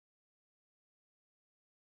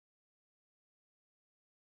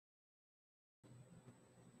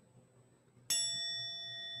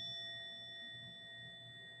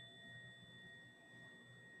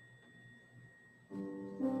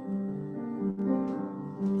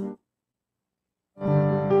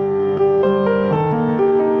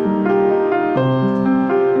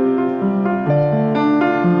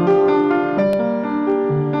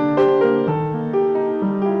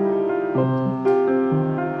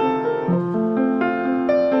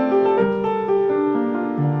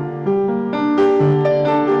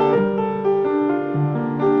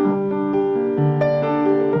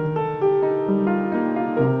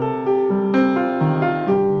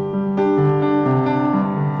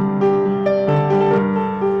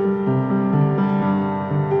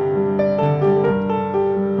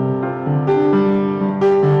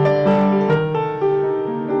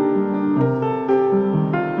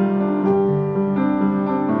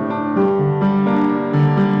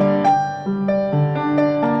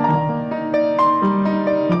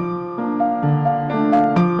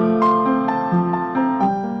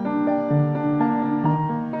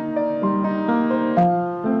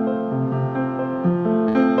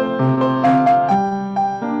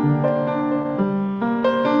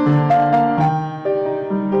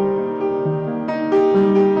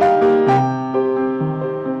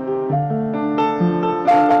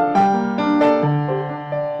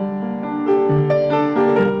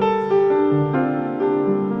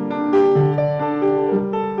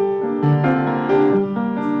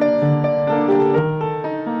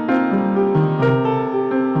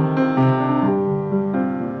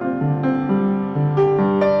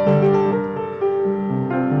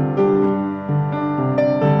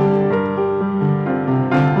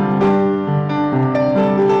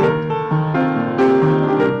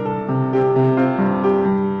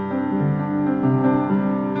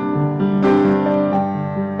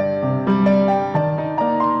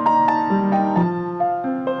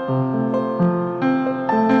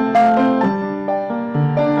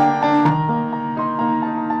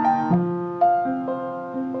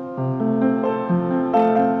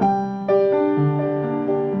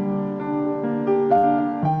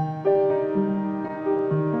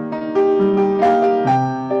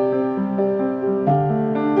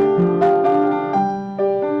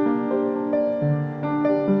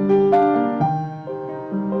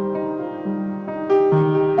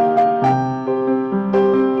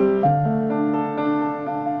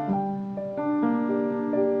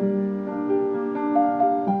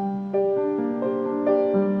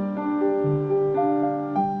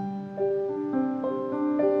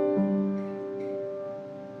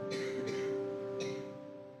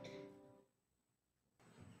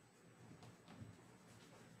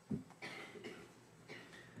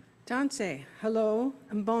Francais, hello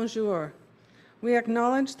and bonjour. We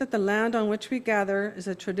acknowledge that the land on which we gather is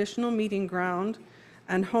a traditional meeting ground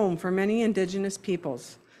and home for many Indigenous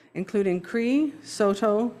peoples, including Cree,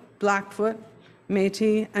 Saulteaux, Blackfoot,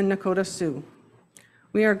 Métis, and Nakota Sioux.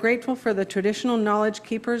 We are grateful for the traditional knowledge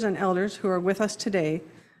keepers and elders who are with us today,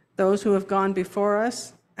 those who have gone before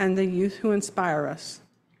us, and the youth who inspire us.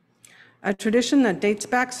 A tradition that dates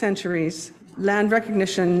back centuries, land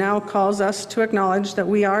recognition now calls us to acknowledge that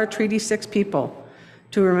we are Treaty 6 people,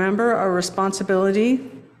 to remember our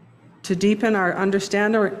responsibility, to deepen our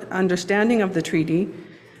understanding of the treaty,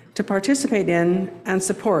 to participate in and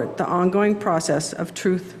support the ongoing process of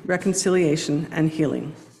truth, reconciliation, and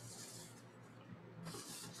healing.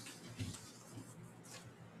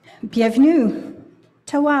 Bienvenue,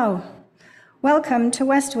 Tawau. Welcome to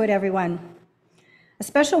Westwood, everyone. A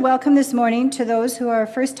special welcome this morning to those who are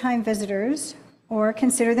first-time visitors or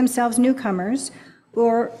consider themselves newcomers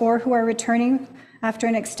or who are returning after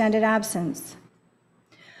an extended absence.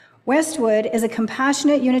 Westwood is a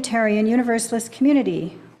compassionate Unitarian Universalist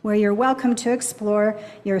community where you're welcome to explore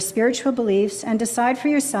your spiritual beliefs and decide for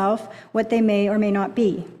yourself what they may or may not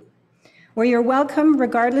be. Where you're welcome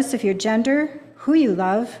regardless of your gender, who you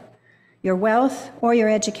love, your wealth, or your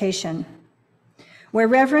education. Where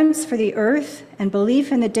reverence for the earth and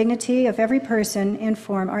belief in the dignity of every person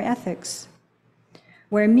inform our ethics.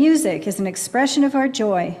 Where music is an expression of our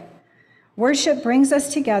joy. Worship brings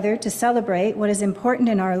us together to celebrate what is important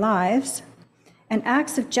in our lives, and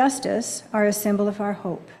acts of justice are a symbol of our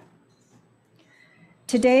hope.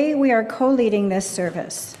 Today, we are co-leading this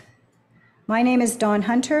service. My name is Dawn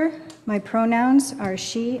Hunter. My pronouns are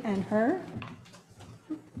she and her.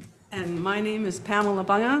 And my name is Pamela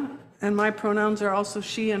Bunge, and my pronouns are also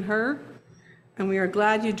she and her, and we are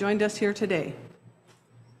glad you joined us here today.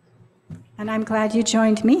 And I'm glad you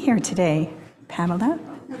joined me here today, Pamela.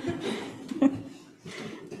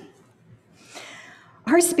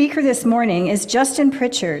 Our speaker this morning is Justiin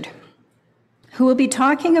Pritchard, who will be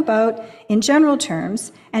talking about, in general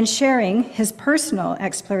terms, and sharing his personal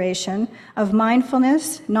exploration of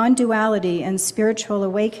mindfulness, non-duality, and spiritual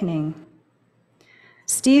awakening.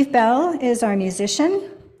 Steve Bell is our musician,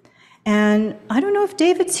 and I don't know if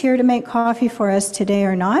David's here to make coffee for us today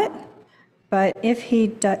or not, but if he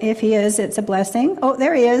is, it's a blessing. Oh,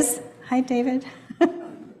 there he is. Hi, David.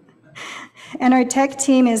 And our tech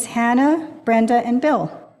team is Hannah, Brenda, and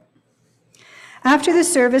Bill. After the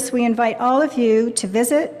service, we invite all of you to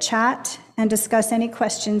visit, chat, and discuss any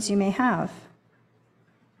questions you may have.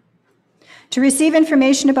 To receive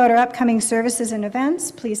information about our upcoming services and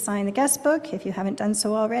events, please sign the guest book, if you haven't done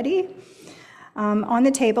so already, on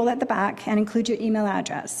the table at the back, and include your email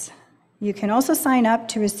address. You can also sign up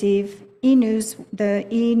to receive the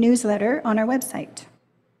e-newsletter on our website.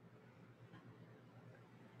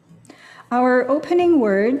 Our opening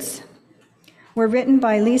words were written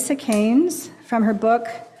by Lisa Keynes from her book,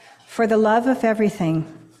 For the Love of Everything.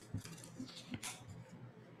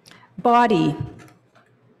 Body.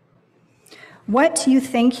 What you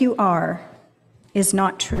think you are is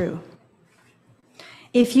not true.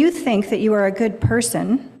 If you think that you are a good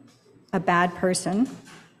person, a bad person,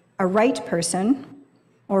 a right person,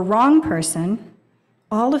 or wrong person,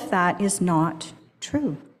 all of that is not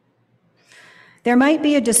true. There might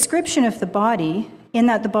be a description of the body in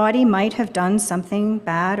that the body might have done something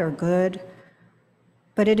bad or good,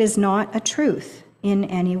 but it is not a truth in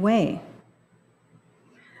any way.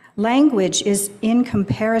 Language is in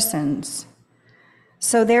comparisons.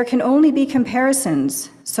 So there can only be comparisons,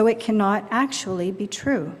 so it cannot actually be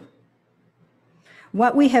true.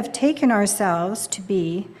 What we have taken ourselves to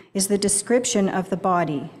be is the description of the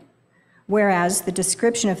body, whereas the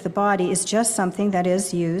description of the body is just something that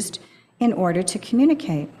is used in order to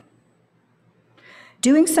communicate.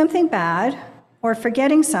 Doing something bad, or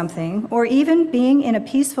forgetting something, or even being a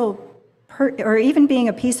peaceful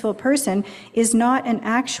person is not an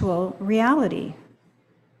actual reality.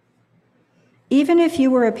 Even if you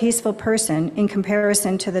were a peaceful person in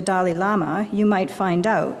comparison to the Dalai Lama, you might find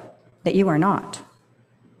out that you are not.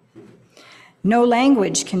 No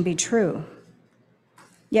language can be true.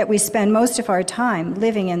 Yet we spend most of our time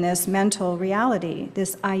living in this mental reality,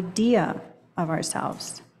 this idea of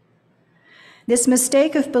ourselves. This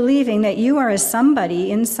mistake of believing that you are a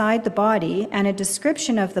somebody inside the body and a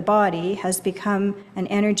description of the body has become an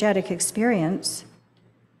energetic experience.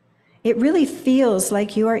 It really feels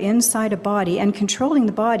like you are inside a body and controlling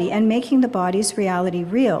the body and making the body's reality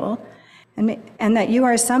real, and that you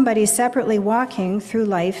are somebody separately walking through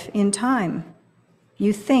life in time.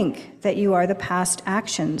 You think that you are the past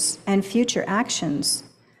actions and future actions,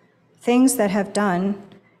 things that have done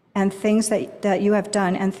and things that you have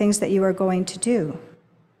done and things that you are going to do.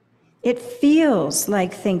 It feels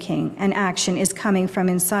like thinking and action is coming from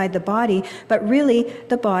inside the body, but really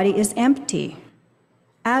the body is empty.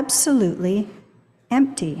 Absolutely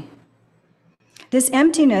empty. This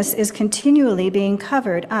emptiness is continually being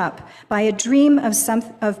covered up by a dream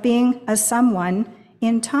of being a someone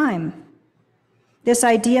in time. This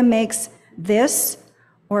idea makes this,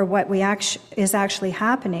 or what is actually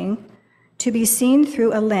happening, to be seen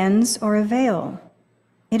through a lens or a veil.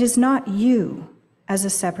 It is not you as a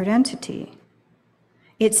separate entity.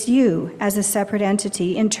 It's you as a separate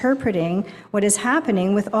entity interpreting what is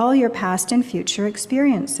happening with all your past and future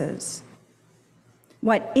experiences.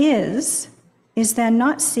 What is then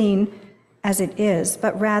not seen as it is,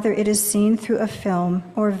 but rather it is seen through a film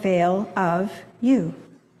or veil of you.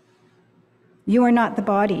 You are not the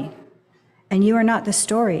body, and you are not the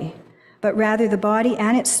story, but rather the body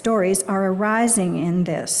and its stories are arising in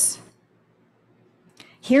this.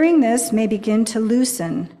 Hearing this may begin to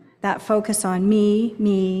loosen that focus on me,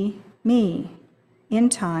 me, me in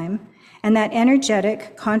time, and that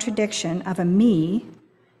energetic contradiction of a me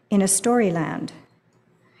in a storyland.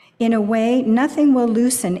 In a way, nothing will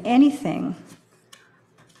loosen anything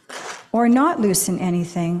or not loosen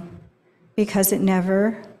anything because it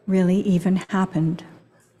never really even happened.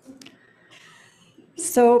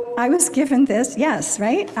 So I was given this, yes,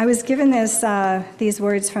 right? I was given these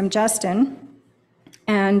words from Justin,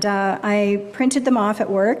 and I printed them off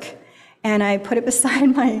at work, and I put it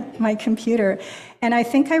beside my computer. And I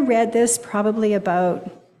think I read this probably about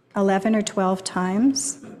 11 or 12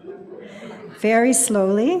 times, very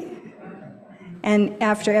slowly. And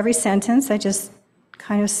after every sentence, I just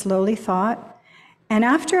kind of slowly thought. And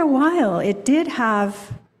after a while, it did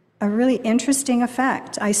have a really interesting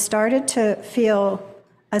effect. I started to feel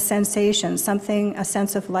a sensation, a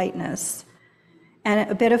sense of lightness, and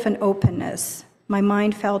a bit of an openness. My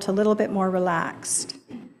mind felt a little bit more relaxed.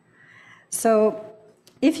 So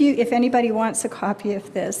if anybody wants a copy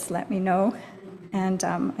of this, let me know, and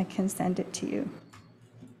I can send it to you.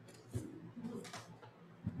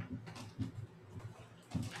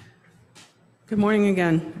 Good morning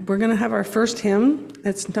again. We're going to have our first hymn.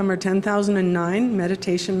 It's number 10,009,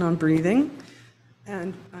 Meditation on Breathing.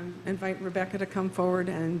 And I invite Rebecca to come forward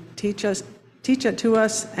and teach it to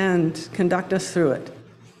us and conduct us through it.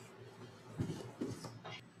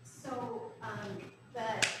 So the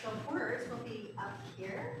words will be up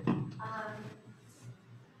here.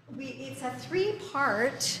 It's a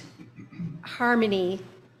 3-part harmony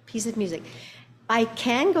piece of music. I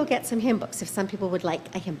can go get some hymn books if some people would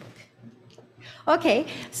like a hymn book. Okay,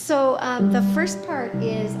 so the first part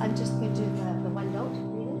is, I'm just going to do the one note.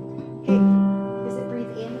 Okay, is it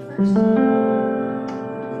breathe in first?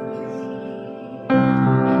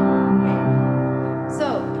 So,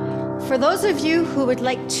 for those of you who would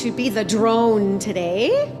like to be the drone today,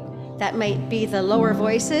 that might be the lower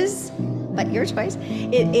voices, but your choice.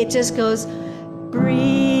 It just goes,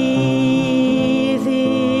 breathe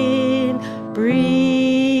in,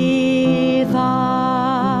 breathe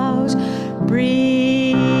out,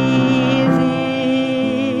 breathe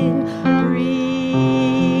in,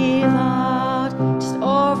 breathe out. Just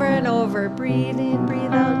over and over. Breathe in,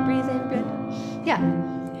 breathe out, breathe in, breathe out. Yeah.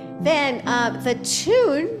 Then the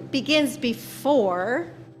tune begins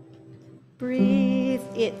before breathe.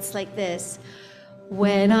 It's like this.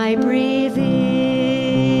 When I breathe in,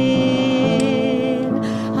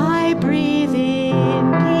 I breathe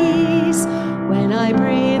in peace. When I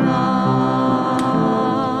breathe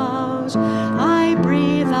out, I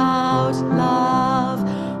breathe out love.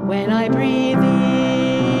 When I breathe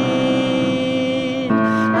in,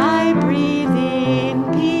 I breathe in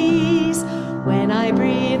peace. When I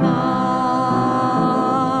breathe out,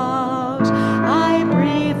 I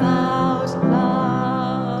breathe out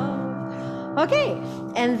love. Okay,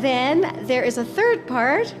 and then there is a third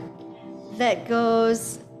part that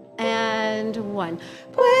goes, and one.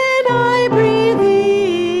 When I breathe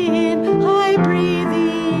in, I breathe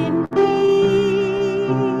in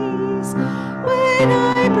peace. When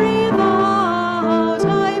I breathe out,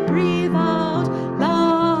 I breathe out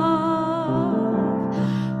love.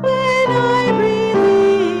 When I breathe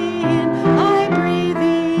in, I breathe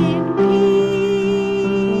in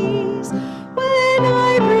peace. When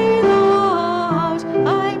I breathe out,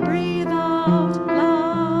 I breathe out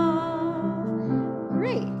love.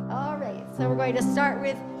 Great. All right. So we're going to start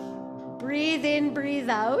with breathe in, breathe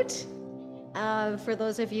out. For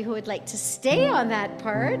those of you who would like to stay on that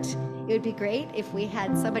part, it would be great if we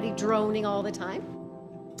had somebody droning all the time.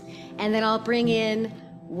 And then I'll bring in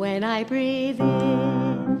when I breathe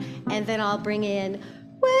in, and then I'll bring in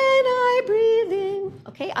when I breathe in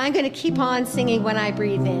Okay, I'm going to keep on singing when I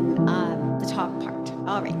breathe in the top part.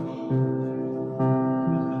 All right.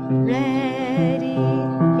 Ready,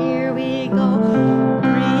 here we go.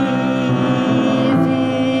 Breathe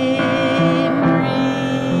in,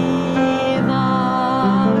 breathe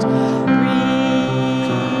out. Breathe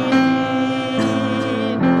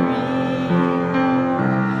in, breathe.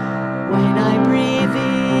 When I breathe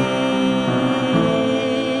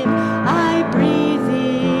in, I breathe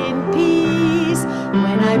in peace.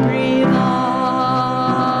 When I breathe out,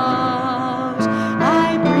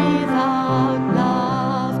 I breathe out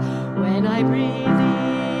love. When I breathe in,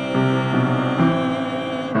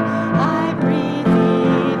 I breathe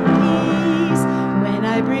in peace. When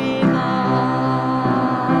I breathe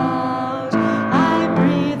out, I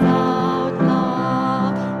breathe out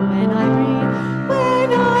love. When I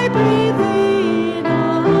breathe in,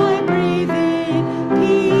 I breathe in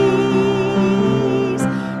peace.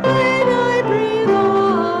 When I breathe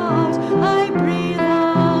out, I breathe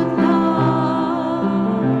out love.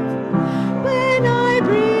 When I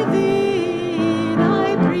breathe in,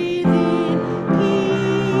 I breathe in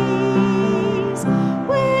peace.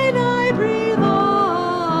 When I breathe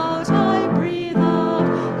out, I breathe out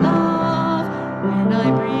love. When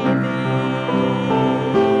I breathe in,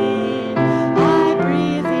 I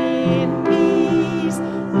breathe in peace.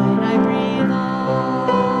 When I breathe out,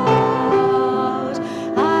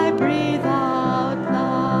 I breathe out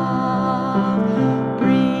love.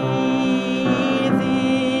 Breathe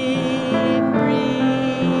in,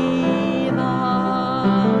 breathe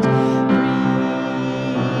out.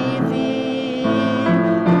 Breathe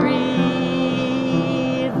in,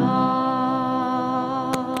 breathe out.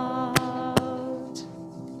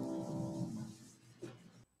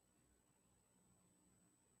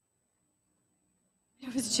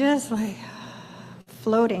 It was just like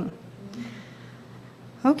floating.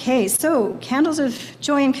 Okay, so candles of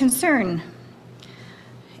joy and concern.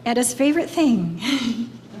 Edda's favorite thing.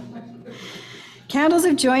 Candles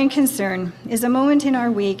of Joy and Concern is a moment in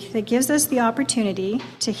our week that gives us the opportunity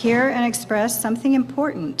to hear and express something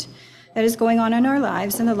important that is going on in our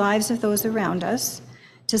lives and the lives of those around us,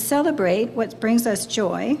 to celebrate what brings us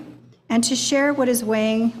joy, and to share what is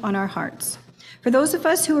weighing on our hearts. For those of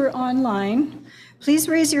us who are online, please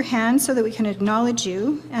raise your hand so that we can acknowledge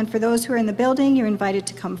you. And for those who are in the building, you're invited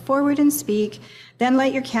to come forward and speak, then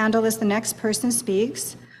light your candle as the next person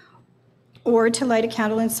speaks, or to light a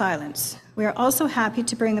candle in silence. We are also happy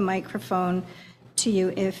to bring the microphone to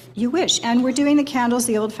you if you wish. And we're doing the candles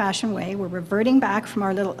the old-fashioned way. We're reverting back from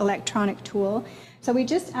our little electronic tool. So we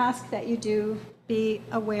just ask that you do be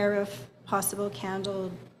aware of possible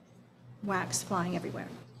candle wax flying everywhere.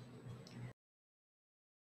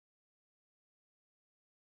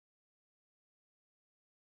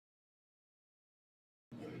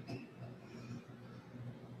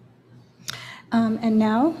 And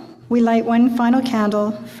now we light one final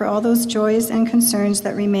candle for all those joys and concerns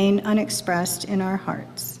that remain unexpressed in our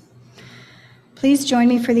hearts. Please join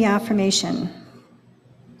me for the affirmation.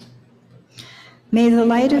 May the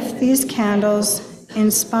light of these candles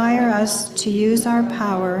inspire us to use our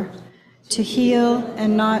power to heal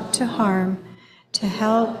and not to harm, to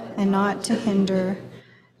help and not to hinder,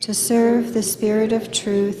 to serve the Spirit of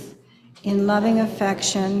truth in loving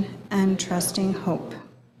affection and trusting hope.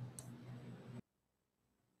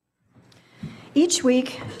 Each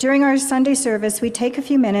week, during our Sunday service, we take a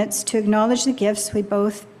few minutes to acknowledge the gifts we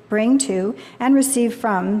both bring to and receive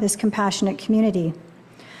from this compassionate community.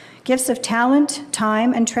 Gifts of talent,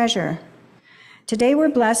 time, and treasure. Today, we're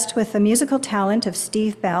blessed with the musical talent of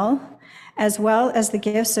Steve Bell, as well as the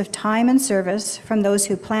gifts of time and service from those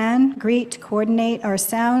who plan, greet, coordinate our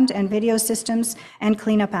sound and video systems, and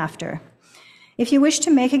clean up after. If you wish to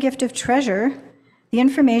make a gift of treasure, the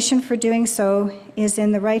information for doing so is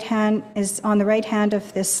on the right hand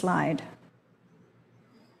of this slide.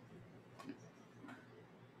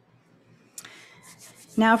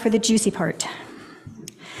 Now for the juicy part.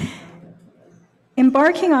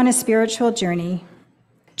 Embarking on a spiritual journey,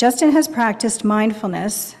 Justin has practiced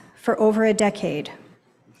mindfulness for over a decade,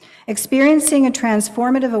 experiencing a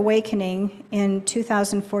transformative awakening in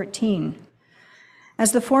 2014.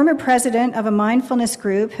 As the former president of a mindfulness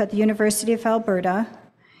group at the University of Alberta,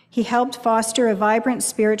 he helped foster a vibrant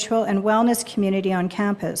spiritual and wellness community on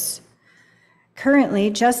campus. Currently,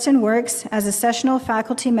 Justin works as a sessional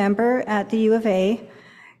faculty member at the U of A,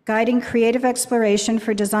 guiding creative exploration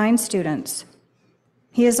for design students.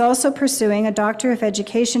 He is also pursuing a Doctor of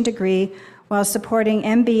Education degree while supporting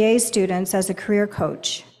MBA students as a career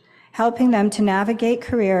coach, helping them to navigate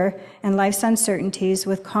career and life's uncertainties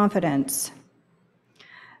with confidence.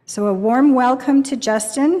 So a warm welcome to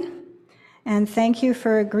Justin, And thank you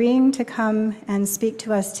for agreeing to come and speak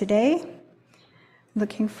to us today.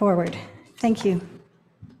 Looking forward. Thank you.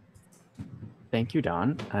 Thank you,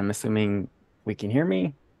 Dawn. I'm assuming we can hear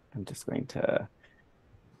me. I'm just going to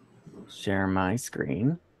share my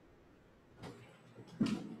screen.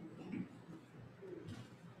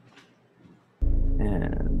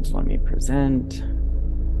 And let me present.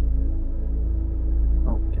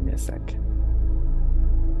 Oh, give me a sec.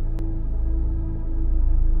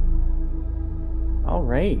 All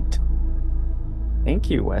right. Thank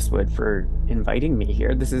you, Westwood, for inviting me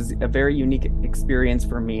here. This is a very unique experience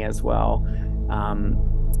for me as well.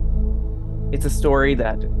 It's a story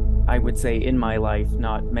that I would say in my life,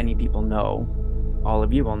 not many people know. All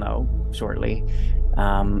of you will know shortly.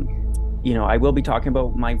 I will be talking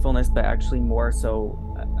about mindfulness, but actually more so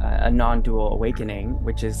a non-dual awakening,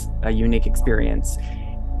 which is a unique experience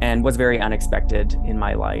and was very unexpected in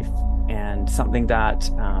my life, and something that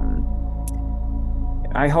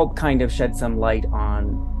I hope kind of shed some light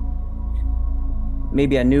on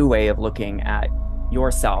maybe a new way of looking at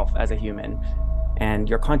yourself as a human and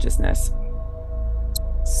your consciousness.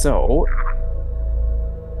 So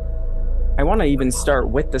I want to even start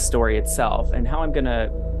with the story itself, and how I'm going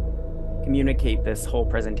to communicate this whole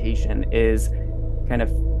presentation is kind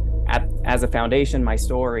of as a foundation, my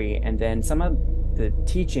story, and then some of the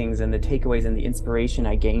teachings and the takeaways and the inspiration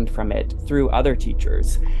I gained from it through other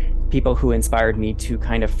teachers, people who inspired me to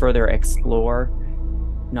kind of further explore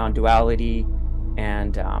non-duality.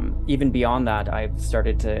 And even beyond that, I've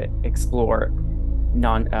started to explore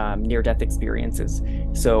near-death experiences.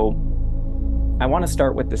 So I want to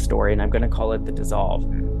start with the story, and I'm going to call it The Dissolve.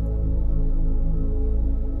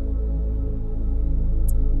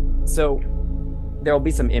 So there will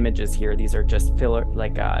be some images here. These are just filler,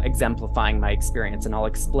 exemplifying my experience, and I'll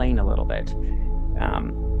explain a little bit.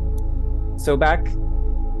 So back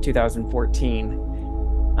 2014,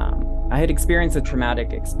 I had experienced a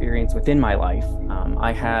traumatic experience within my life.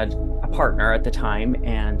 I had a partner at the time,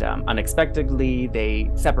 and unexpectedly they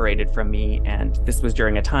separated from me, and this was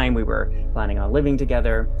during a time we were planning on living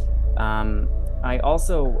together. I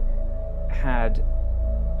also had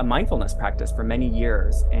a mindfulness practice for many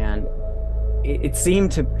years, and it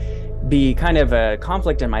seemed to be kind of a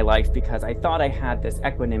conflict in my life because I thought I had this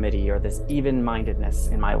equanimity or this even-mindedness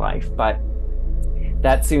in my life, but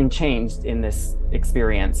that soon changed in this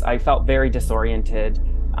experience. I felt very disoriented.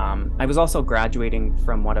 I was also graduating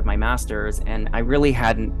from one of my masters, and I really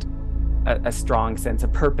hadn't a strong sense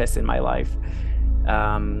of purpose in my life.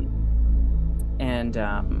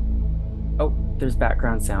 Oh, there's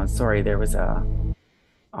background sound. Sorry, there was a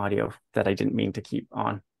audio that I didn't mean to keep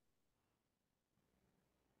on.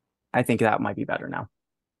 I think that might be better now.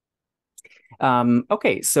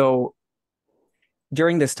 Okay, so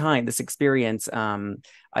during this time, this experience,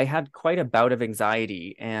 I had quite a bout of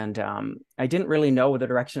anxiety, and I didn't really know the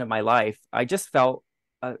direction of my life. I just felt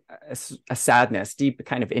a sadness deep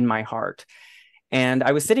kind of in my heart. And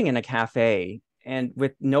I was sitting in a cafe, and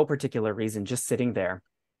with no particular reason, just sitting there.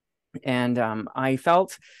 And I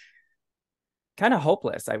felt kind of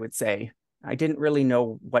hopeless, I would say. I didn't really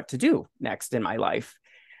know what to do next in my life.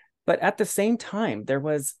 But at the same time, there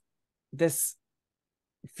was this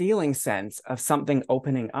feeling sense of something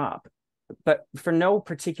opening up, but for no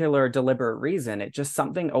particular deliberate reason. It just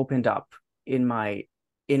something opened up in my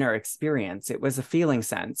inner experience. It was a feeling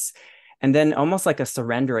sense, and then almost like a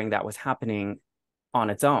surrendering that was happening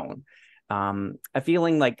on its own. A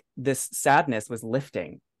feeling like this sadness was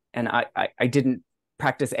lifting, and I didn't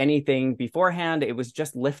practice anything beforehand. It was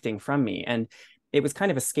just lifting from me, and it was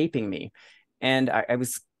kind of escaping me, and I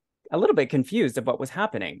was a little bit confused of what was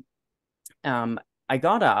happening. I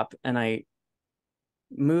got up and I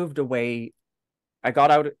moved away. I got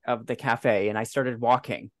out of the cafe and I started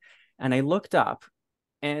walking, and I looked up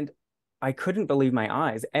and I couldn't believe my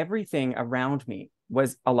eyes. Everything around me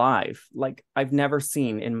was alive, like I've never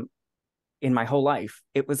seen in my whole life.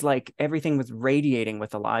 It was like everything was radiating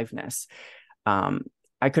with aliveness.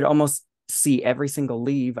 I could almost see every single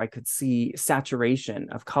leaf. I could see saturation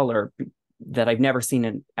of color that I've never seen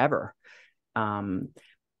in ever.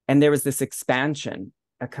 And there was this expansion,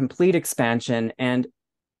 a complete expansion. And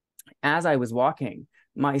as I was walking,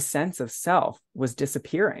 my sense of self was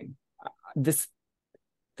disappearing. This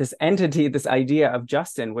entity, this idea of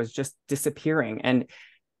Justin was just disappearing. And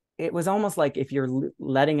it was almost like if you're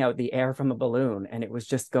letting out the air from a balloon, and it was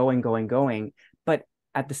just going, going, going. But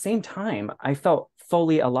at the same time, I felt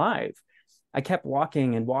fully alive. I kept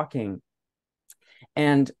walking and walking.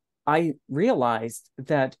 And I realized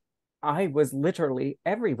that I was literally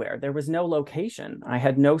everywhere. There was no location. I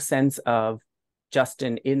had no sense of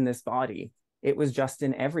Justin in this body. it was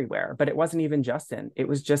Justin everywhere, but it wasn't even Justin. It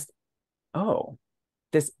was just, oh,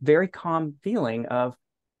 this very calm feeling of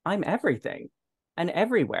I'm everything and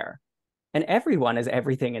everywhere, and everyone is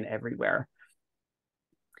everything and everywhere.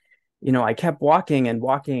 You know, I kept walking and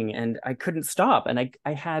walking and I couldn't stop. And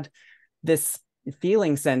I had this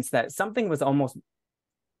feeling sense that something was almost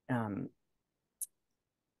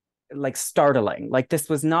like startling. Like this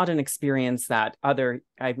was not an experience that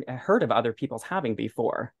I heard of other people's having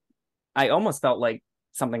before. I almost felt like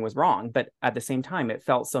something was wrong, but at the same time, it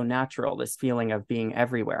felt so natural, this feeling of being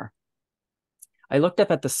everywhere. I looked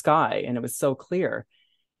up at the sky and it was so clear.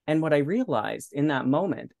 And what I realized in that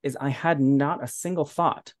moment is I had not a single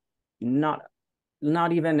thought, not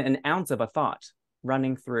even an ounce of a thought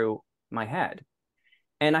running through my head.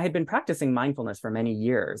 And I had been practicing mindfulness for many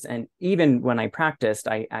years. And even when I practiced,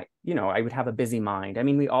 I would have a busy mind. I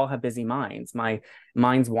mean, we all have busy minds. My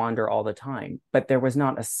minds wander all the time, but there was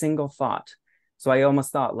not a single thought. So I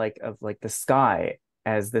almost thought of the sky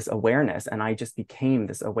as this awareness. And I just became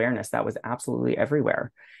this awareness that was absolutely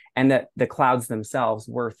everywhere. And that the clouds themselves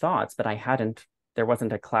were thoughts, but there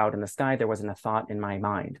wasn't a cloud in the sky. There wasn't a thought in my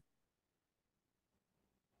mind.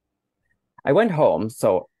 I went home.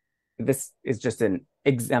 So this is just an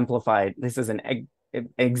example of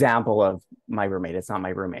my roommate. It's not my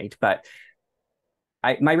roommate, but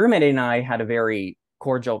my roommate and I had a very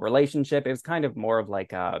cordial relationship. It was kind of more of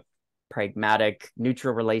like a pragmatic,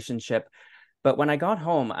 neutral relationship. But when I got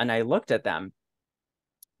home and I looked at them,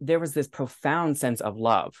 there was this profound sense of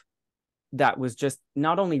love that was just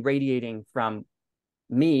not only radiating from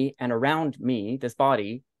me and around me, this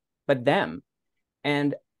body, but them.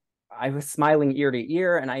 And I was smiling ear to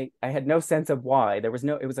ear, and I had no sense of why. It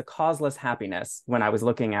was a causeless happiness when I was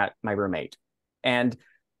looking at my roommate. And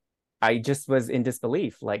I just was in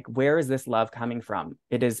disbelief. Like, where is this love coming from?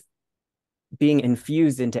 It is being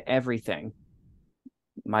infused into everything.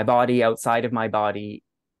 My body, outside of my body,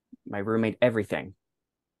 my roommate, everything.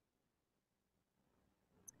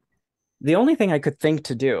 The only thing I could think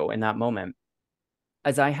to do in that moment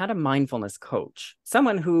is I had a mindfulness coach,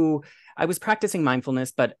 someone who I was practicing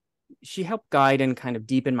mindfulness, but she helped guide and kind of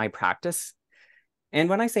deepen my practice. And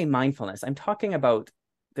when I say mindfulness, I'm talking about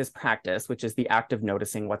this practice, which is the act of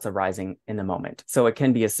noticing what's arising in the moment. So it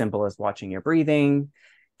can be as simple as watching your breathing,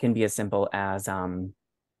 can be as simple as,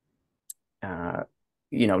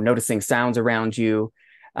 noticing sounds around you.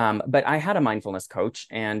 But I had a mindfulness coach.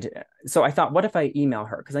 And so I thought, what if I email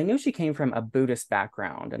her? Because I knew she came from a Buddhist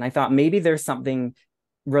background. And I thought maybe there's something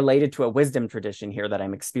related to a wisdom tradition here that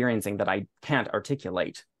I'm experiencing that I can't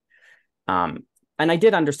articulate. And I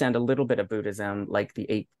did understand a little bit of Buddhism, like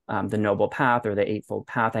the Noble Path or the Eightfold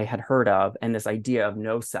Path I had heard of, and this idea of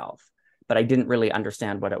no self, but I didn't really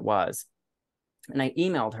understand what it was. And I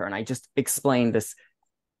emailed her and I just explained this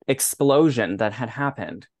explosion that had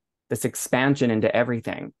happened, this expansion into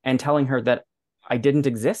everything, and telling her that I didn't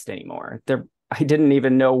exist anymore. I didn't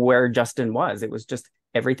even know where Justin was. It was just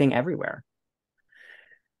everything everywhere.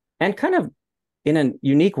 And kind of in a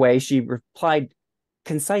unique way, she replied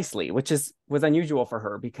concisely, which was unusual for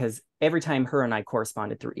her, because every time her and I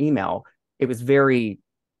corresponded through email, it was very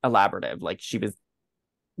elaborative. Like, she was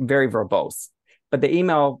very verbose. But the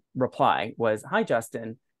email reply was, "Hi,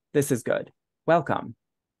 Justin, this is good. Welcome.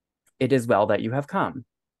 It is well that you have come.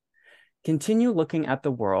 Continue looking at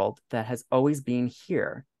the world that has always been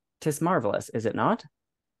here. 'Tis marvelous, is it not?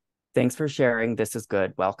 Thanks for sharing. This is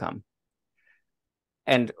good. Welcome."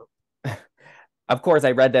 And of course,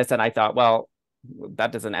 I read this and I thought, well,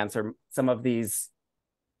 that doesn't answer some of these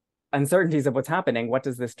uncertainties of what's happening. What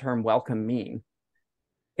does this term welcome mean?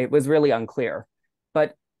 It was really unclear.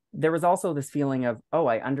 But there was also this feeling of, oh,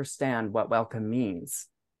 I understand what welcome means,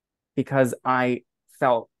 because I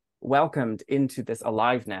felt welcomed into this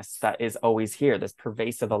aliveness that is always here, this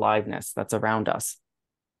pervasive aliveness that's around us.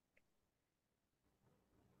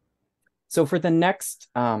 So for the next,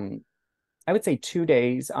 I would say 2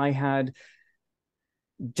 days, I had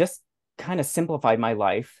just kind of simplified my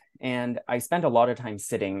life, and I spent a lot of time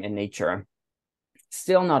sitting in nature.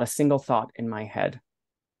 Still not a single thought in my head,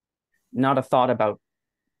 not a thought about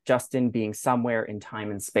Justin being somewhere in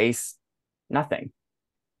time and space, nothing.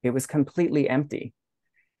 It was completely empty.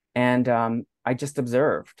 And I just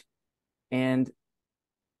observed, and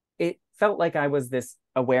it felt like I was this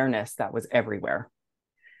awareness that was everywhere.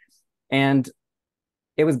 And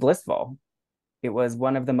it was blissful. It was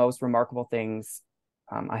one of the most remarkable things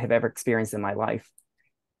I have ever experienced in my life.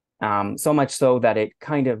 So much so that it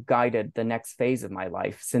kind of guided the next phase of my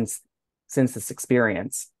life since this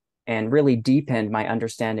experience, and really deepened my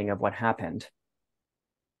understanding of what happened.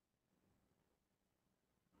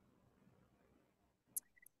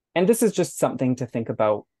 And this is just something to think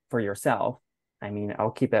about for yourself. I mean,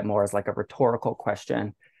 I'll keep it more as like a rhetorical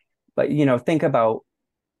question, but, think about,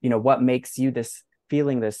 what makes you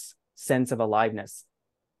feeling this sense of aliveness.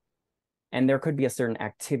 And there could be a certain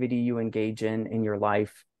activity you engage in your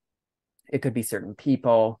life. It could be certain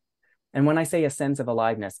people. And when I say a sense of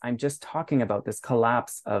aliveness, I'm just talking about this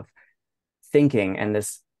collapse of thinking and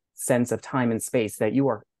this sense of time and space, that you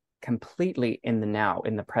are completely in the now,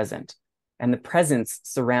 in the present, and the presence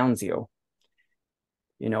surrounds you.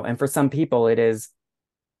 And for some people, it is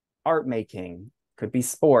art making, could be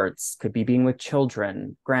sports, could be being with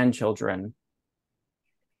children, grandchildren.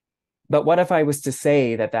 But what if I was to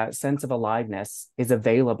say that that sense of aliveness is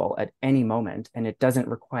available at any moment, and it doesn't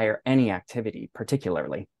require any activity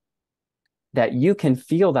particularly? That you can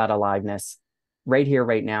feel that aliveness right here,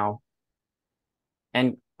 right now,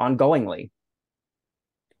 and ongoingly.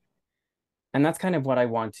 And that's kind of what I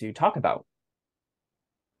want to talk about.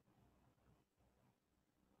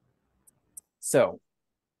 So,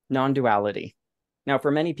 non-duality. Now,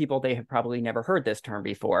 for many people, they have probably never heard this term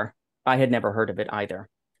before. I had never heard of it either.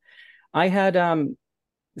 I had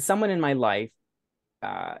someone in my life,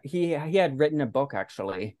 he had written a book,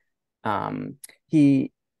 actually.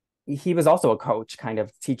 He was also a coach, kind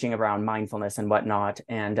of teaching around mindfulness and whatnot.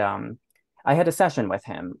 And I had a session with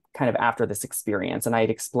him kind of after this experience, and I had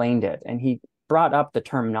explained it. And he brought up the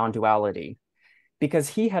term non-duality because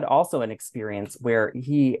he had also an experience where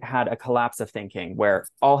he had a collapse of thinking, where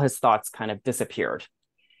all his thoughts kind of disappeared.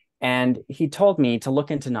 And he told me to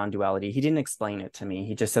look into non-duality. He didn't explain it to me.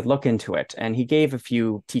 He just said, look into it. And he gave a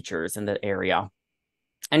few teachers in the area.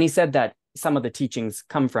 And he said that some of the teachings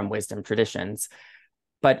come from wisdom traditions,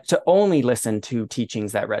 but to only listen to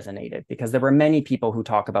teachings that resonated, because there were many people who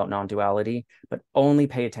talk about non-duality, but only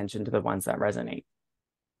pay attention to the ones that resonate.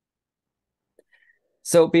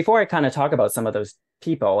 So before I kind of talk about some of those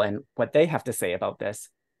people and what they have to say about this,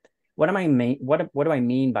 what do I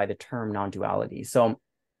mean by the term non-duality? So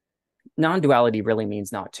non-duality really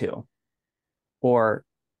means not two. Or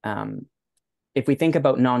if we think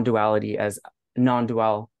about non-duality as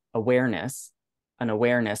non-dual awareness, an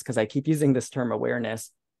awareness, because I keep using this term awareness,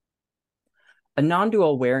 a non-dual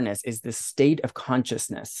awareness is the state of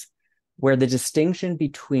consciousness where the distinction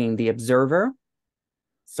between the observer,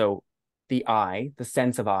 so the I, the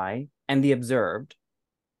sense of I, and the observed,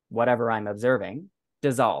 whatever I'm observing,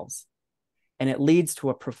 dissolves. And it leads to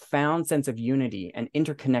a profound sense of unity and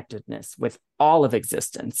interconnectedness with all of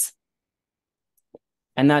existence.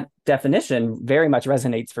 And that definition very much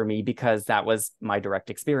resonates for me because that was my direct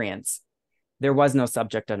experience. There was no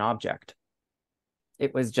subject and object.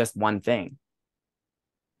 It was just one thing.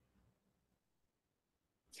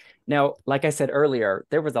 Now, like I said earlier,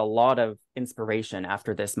 there was a lot of inspiration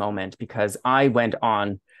after this moment because I went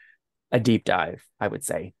on a deep dive, I would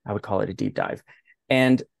say. I would call it a deep dive.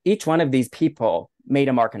 And each one of these people made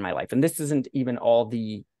a mark in my life. And this isn't even all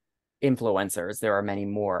the influencers. There are many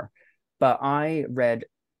more. But I read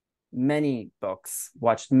many books,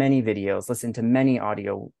 watched many videos, listened to many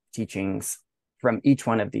audio teachings from each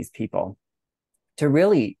one of these people to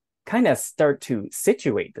really kind of start to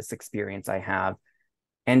situate this experience I have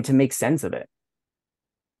and to make sense of it.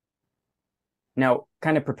 Now,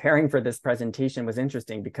 kind of preparing for this presentation was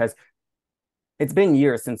interesting because it's been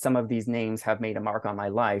years since some of these names have made a mark on my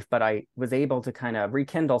life, but I was able to kind of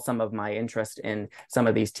rekindle some of my interest in some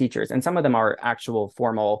of these teachers. And some of them are actual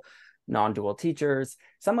formal non-dual teachers.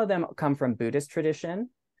 Some of them come from Buddhist tradition,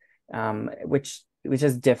 which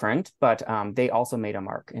is different, but they also made a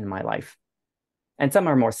mark in my life. And some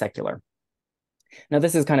are more secular. Now,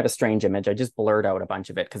 this is kind of a strange image. I just blurred out a bunch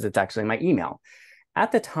of it because it's actually my email.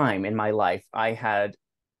 At the time in my life, I had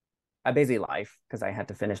a busy life because I had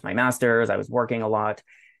to finish my master's. I was working a lot.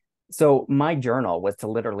 So my journal was to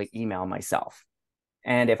literally email myself.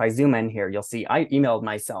 And if I zoom in here, you'll see I emailed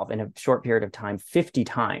myself in a short period of time 50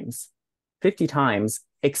 times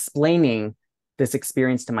explaining this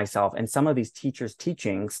experience to myself and some of these teachers'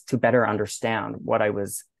 teachings to better understand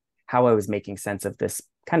how I was making sense of this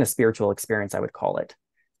kind of spiritual experience, I would call it.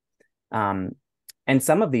 And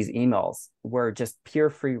some of these emails were just pure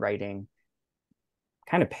free writing,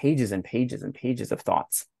 kind of pages and pages and pages of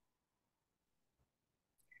thoughts.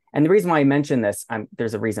 And the reason why I mention this,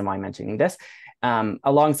 there's a reason why I'm mentioning this.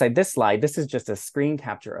 Alongside this slide, this is just a screen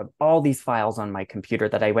capture of all these files on my computer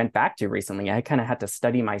that I went back to recently. I kind of had to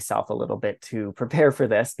study myself a little bit to prepare for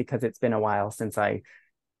this because it's been a while since I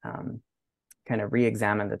kind of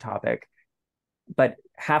re-examined the topic. But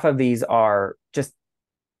half of these are just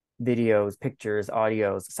videos, pictures,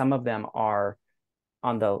 audios. Some of them are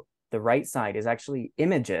on the right side is actually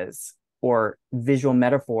images or visual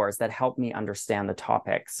metaphors that help me understand the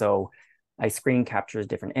topic. So I screen captures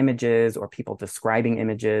different images or people describing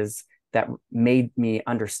images that made me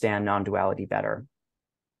understand non-duality better.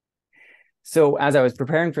 So as I was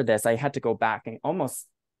preparing for this, I had to go back and almost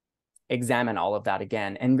examine all of that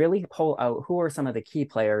again and really pull out who are some of the key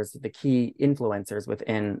players, the key influencers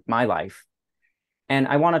within my life. And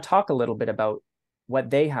I want to talk a little bit about what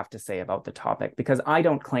they have to say about the topic, because I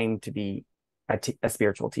don't claim to be a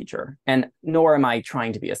spiritual teacher, and nor am I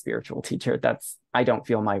trying to be a spiritual teacher. I don't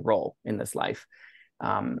feel my role in this life.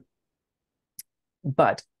 But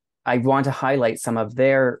I want to highlight some of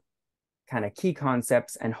their kind of key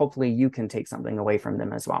concepts, and hopefully you can take something away from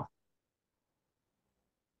them as well.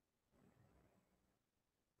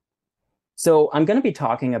 So I'm going to be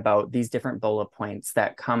talking about these different bullet points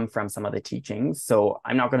that come from some of the teachings. So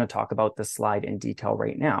I'm not going to talk about the slide in detail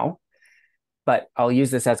right now, but I'll use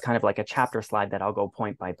this as kind of like a chapter slide that I'll go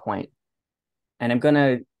point by point. And I'm going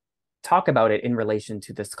to talk about it in relation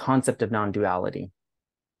to this concept of non-duality.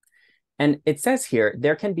 And it says here,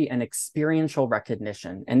 there can be an experiential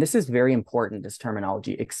recognition. And this is very important, this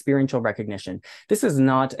terminology, experiential recognition. This is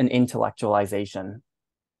not an intellectualization,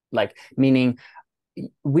 like meaning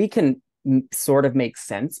we can sort of make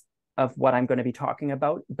sense of what I'm going to be talking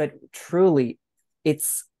about, but truly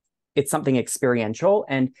it's something experiential.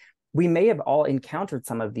 And we may have all encountered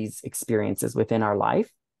some of these experiences within our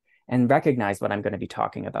life and recognize what I'm going to be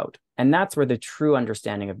talking about. And that's where the true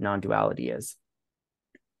understanding of non-duality is.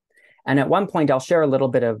 And at one point, I'll share a little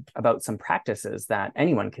bit about some practices that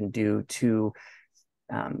anyone can do to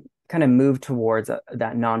kind of move towards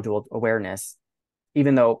that non-dual awareness,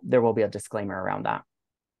 even though there will be a disclaimer around that.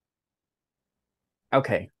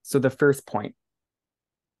 Okay, so the first point,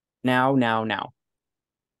 now.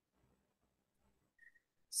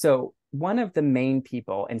 So one of the main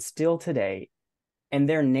people, and still today, and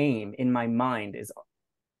their name in my mind is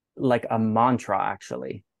like a mantra,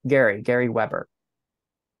 actually, Gary Weber.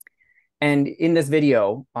 And in this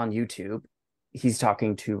video on YouTube, he's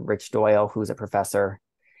talking to Rich Doyle, who's a professor.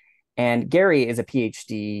 And Gary is a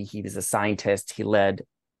PhD. He was a scientist. He led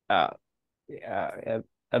a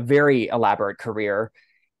very elaborate career.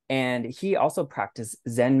 And he also practiced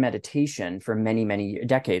Zen meditation for many, many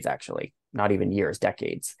decades, actually, not even years,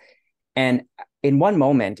 decades. And in one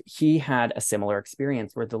moment, he had a similar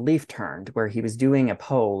experience where the leaf turned, where he was doing a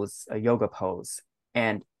pose, a yoga pose,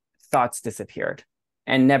 and thoughts disappeared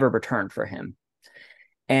and never returned for him.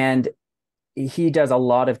 And he does a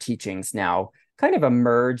lot of teachings now, kind of a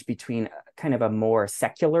merge between kind of a more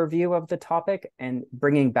secular view of the topic and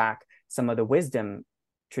bringing back some of the wisdom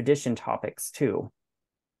tradition topics too.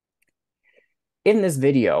 In this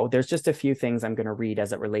video, there's just a few things I'm going to read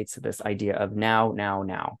as it relates to this idea of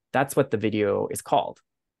now. That's what the video is called.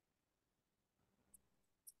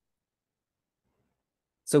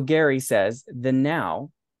 So Gary says, the now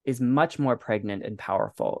is much more pregnant and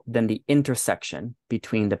powerful than the intersection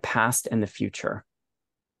between the past and the future.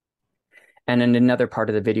 And in another part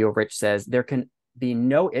of the video, Rich says, there can be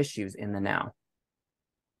no issues in the now.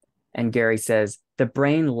 And Gary says, the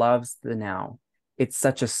brain loves the now. It's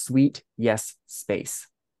such a sweet yes space.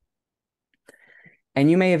 And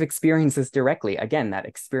you may have experienced this directly. Again, that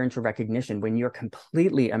experiential recognition, when you're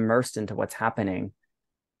completely immersed into what's happening,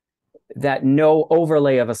 that no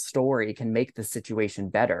overlay of a story can make the situation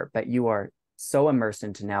better, but you are so immersed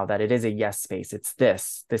into now that it is a yes space. It's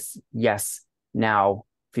this yes now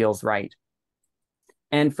feels right.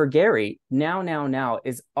 And for Gary, now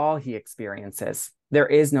is all he experiences. There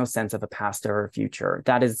is no sense of a past or a future.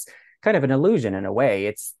 That is kind of an illusion in a way.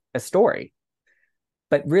 It's a story.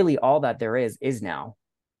 But really all that there is now.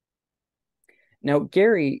 Now,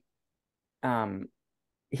 Gary,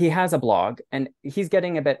 he has a blog and he's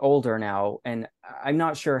getting a bit older now. And I'm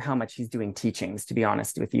not sure how much he's doing teachings, to be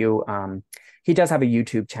honest with you. He does have a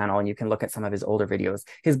YouTube channel and you can look at some of his older videos.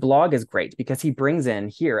 His blog is great because he brings in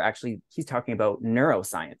here, actually, he's talking about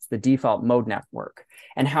neuroscience, the default mode network,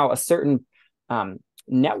 and how a certain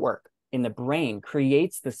network in the brain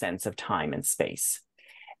creates the sense of time and space.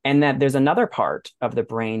 And that there's another part of the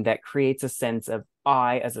brain that creates a sense of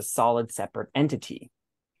I as a solid separate entity.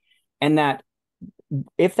 And that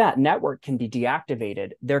if that network can be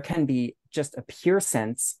deactivated, there can be just a pure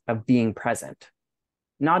sense of being present.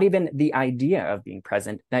 Not even the idea of being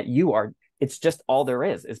present, that you are, it's just all there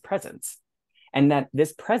is presence. And that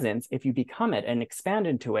this presence, if you become it and expand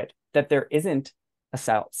into it, that there isn't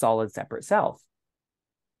a solid separate self.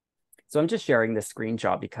 So I'm just sharing this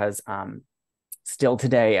screenshot because still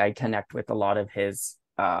today I connect with a lot of his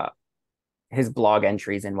blog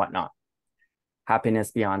entries and whatnot.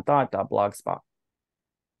 Happiness Beyond Thought.blogspot.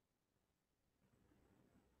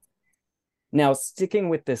 Now, sticking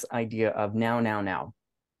with this idea of now.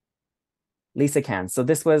 Lisa can. So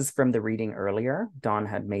this was from the reading earlier. Dawn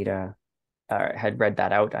had had read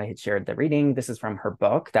that out. I had shared the reading. This is from her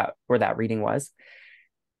book, where that reading was.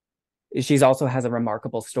 She's also has a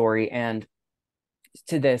remarkable story, and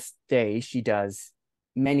to this day, she does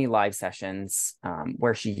many live sessions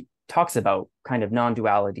where she talks about kind of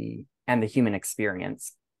non-duality and the human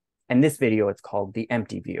experience. And this video, it's called The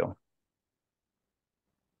Empty View.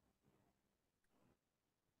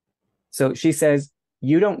 So she says,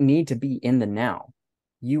 you don't need to be in the now.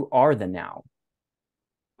 You are the now.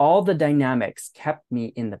 All the dynamics kept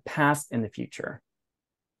me in the past and the future.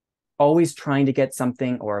 Always trying to get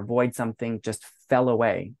something or avoid something just fell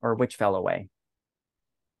away, or which fell away.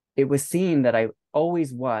 It was seen that I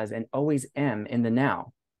always was and always am in the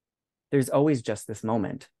now. There's always just this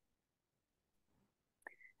moment.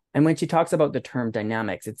 And when she talks about the term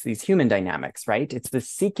dynamics, it's these human dynamics, right? It's the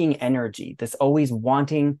seeking energy, this always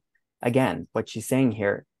wanting, again, what she's saying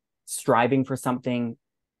here, striving for something,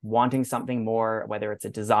 wanting something more, whether it's a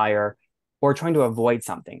desire, or trying to avoid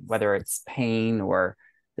something, whether it's pain or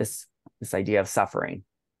this idea of suffering.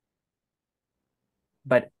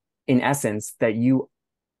 But in essence, that you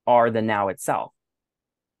are the now itself.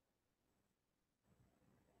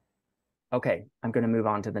 Okay, I'm going to move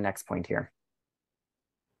on to the next point here.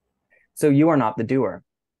 So you are not the doer.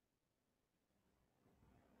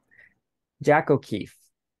 Jack O'Keefe.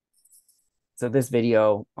 So this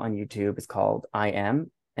video on YouTube is called I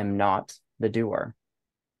am not the doer.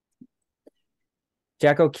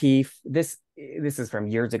 Jack O'Keefe, this is from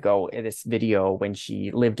years ago, this video when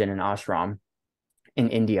she lived in an ashram in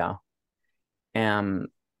India.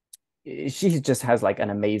 She just has like an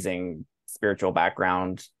amazing spiritual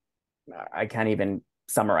background. I can't even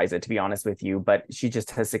summarize it, to be honest with you, but she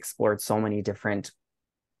just has explored so many different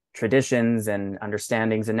traditions and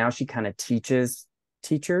understandings. And now she kind of teachers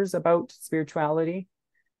about spirituality.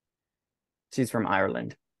 She's from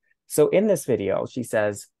Ireland. So in this video, she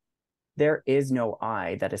says, there is no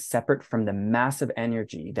I that is separate from the massive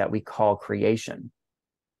energy that we call creation.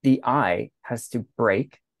 The I has to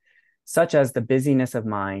break, such as the busyness of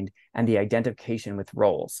mind and the identification with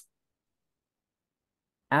roles.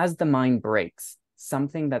 As the mind breaks,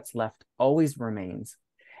 something that's left always remains,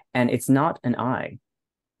 and it's not an I,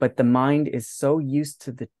 but the mind is so used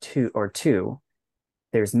to the two,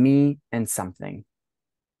 there's me and something.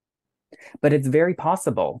 But it's very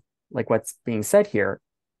possible, like what's being said here,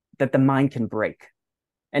 that the mind can break,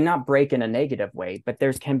 and not break in a negative way, but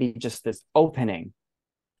there can be just this opening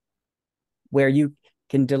where you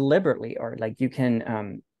can deliberately, or like you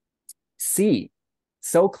can see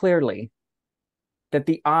so clearly that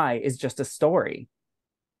the I is just a story.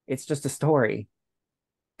 It's just a story.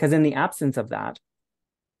 Because in the absence of that,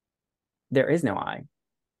 there is no I.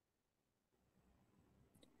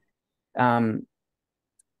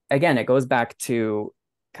 Again, it goes back to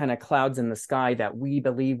kind of clouds in the sky that we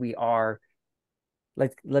believe we are.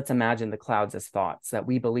 Let's imagine the clouds as thoughts, that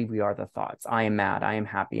we believe we are the thoughts. I am mad, I am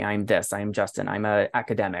happy, I am this, I am Justin, I'm an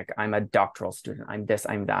academic, I'm a doctoral student, I'm this,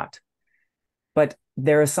 I'm that. But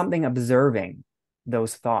there is something observing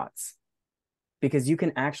those thoughts, because you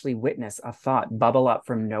can actually witness a thought bubble up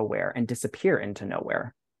from nowhere and disappear into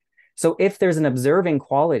nowhere. So if there's an observing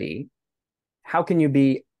quality, how can you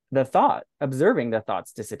be the thought, observing the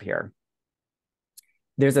thoughts disappear?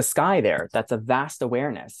 There's a sky there that's a vast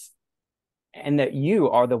awareness, and that you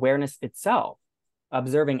are the awareness itself,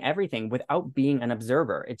 observing everything without being an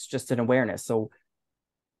observer. It's just an awareness. So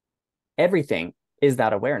everything is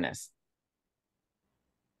that awareness.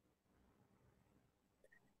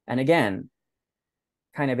 And again,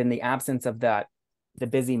 kind of in the absence of that, the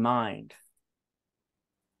busy mind,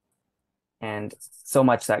 and so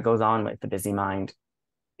much that goes on with the busy mind,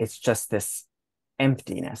 it's just this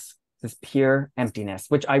emptiness, this pure emptiness,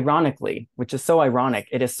 which is so ironic,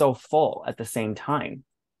 it is so full at the same time.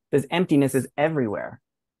 This emptiness is everywhere.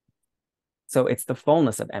 So it's the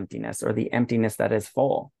fullness of emptiness, or the emptiness that is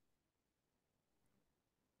full.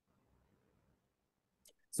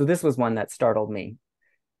 So this was one that startled me,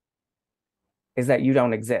 is that you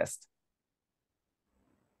don't exist.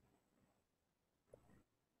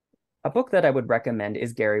 A book that I would recommend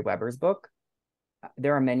is Gary Weber's book.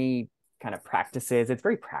 There are many kind of practices. It's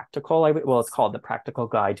very practical. It's called The Practical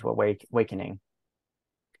Guide to Awakening.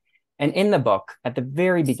 And in the book, at the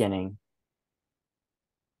very beginning,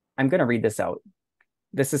 I'm going to read this out.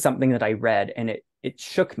 This is something that I read, and it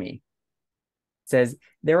shook me. It says,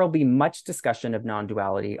 there will be much discussion of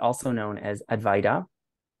non-duality, also known as Advaita.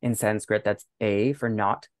 In Sanskrit, that's A for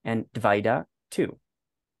not, and Dvaita, two.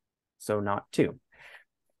 So not two.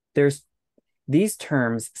 These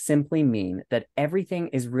terms simply mean that everything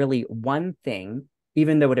is really one thing,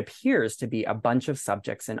 even though it appears to be a bunch of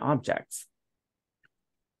subjects and objects.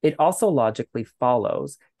 It also logically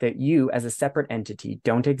follows that you as a separate entity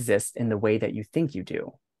don't exist in the way that you think you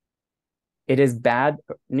do. It is bad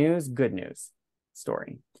news, good news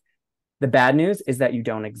story. The bad news is that you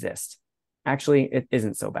don't exist. Actually, it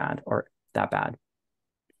isn't so bad or that bad.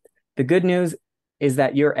 The good news is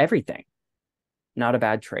that you're everything, not a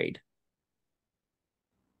bad trade.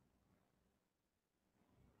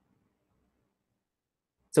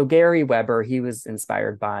 So Gary Weber, he was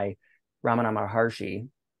inspired by Ramana Maharshi.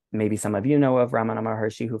 Maybe some of you know of Ramana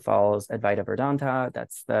Maharshi, who follows Advaita Vedanta.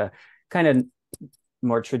 That's the kind of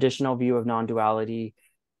more traditional view of non-duality.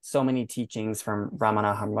 So many teachings from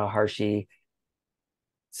Ramana Maharshi.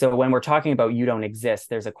 So when we're talking about you don't exist,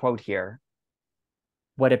 there's a quote here.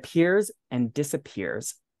 What appears and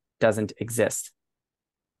disappears doesn't exist.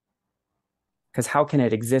 Because how can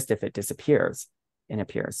it exist if it disappears and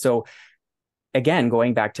appears? So again,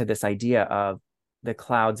 going back to this idea of the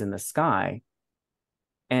clouds in the sky,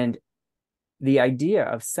 and the idea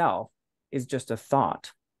of self is just a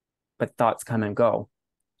thought, but thoughts come and go.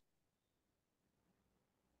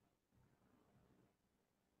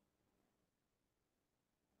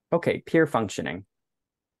 Okay, peer functioning.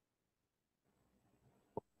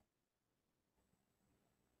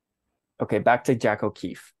 Okay, back to Jack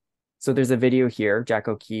O'Keefe. So there's a video here, Jack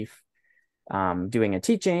O'Keefe doing a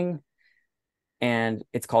teaching, and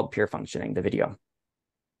it's called Peer Functioning, the video.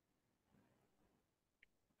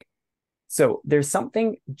 So there's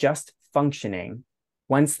something just functioning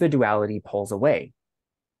once the duality pulls away.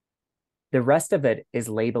 The rest of it is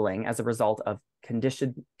labeling as a result of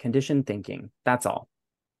conditioned thinking. That's all.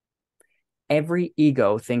 Every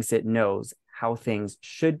ego thinks it knows how things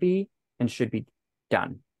should be and should be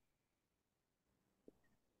done.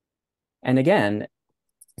 And again,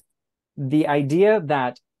 the idea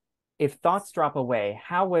that if thoughts drop away,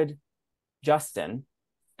 how would Justin,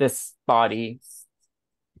 this body,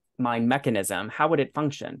 mind mechanism, how would it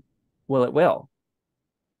function? Well, it will.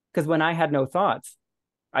 Because when I had no thoughts,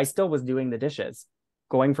 I still was doing the dishes,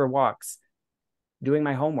 going for walks, doing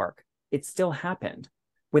my homework. It still happened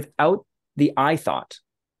without the I thought.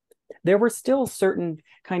 There were still certain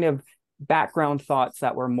kind of background thoughts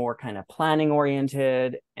that were more kind of planning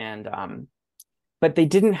oriented, and but they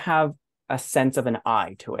didn't have a sense of an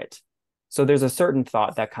I to it. So there's a certain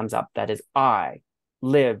thought that comes up that is I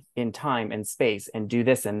live in time and space and do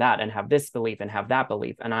this and that and have this belief and have that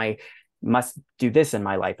belief, and I must do this in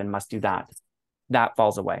my life and must do that. That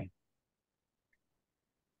falls away.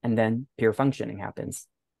 And then pure functioning happens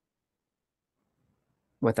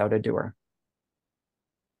without a doer.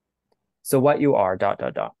 So what you are, ...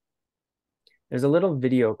 There's a little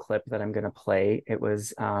video clip that I'm going to play. It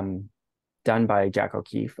was done by Jack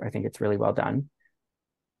O'Keefe. I think it's really well done.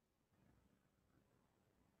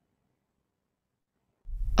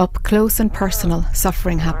 Up close and personal,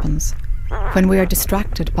 suffering happens. When we are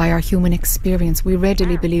distracted by our human experience, we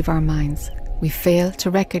readily believe our minds. We fail to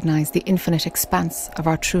recognize the infinite expanse of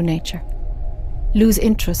our true nature. Lose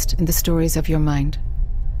interest in the stories of your mind.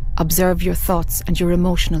 Observe your thoughts and your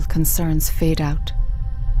emotional concerns fade out.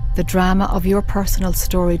 The drama of your personal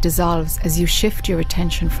story dissolves as you shift your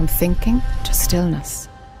attention from thinking to stillness.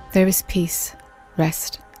 There is peace,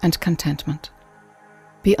 rest, and contentment.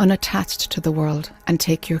 Be unattached to the world and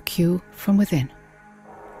take your cue from within.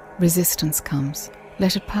 Resistance comes.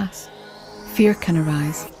 Let it pass. Fear can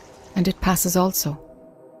arise, and it passes also.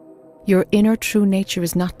 Your inner true nature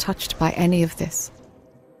is not touched by any of this.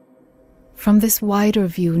 From this wider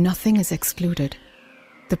view, nothing is excluded.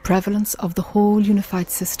 The prevalence of the whole unified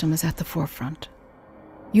system is at the forefront.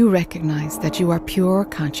 You recognize that you are pure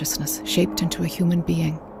consciousness shaped into a human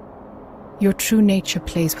being. Your true nature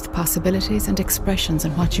plays with possibilities and expressions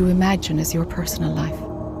in what you imagine as your personal life.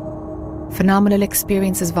 Phenomenal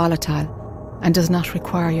experience is volatile and does not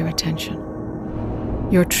require your attention.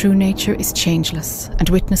 Your true nature is changeless and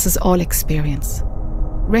witnesses all experience.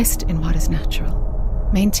 Rest in what is natural.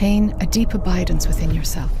 Maintain a deep abidance within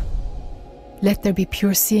yourself. Let there be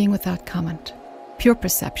pure seeing without comment. Pure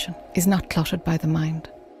perception is not cluttered by the mind.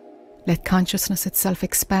 Let consciousness itself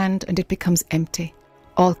expand and it becomes empty.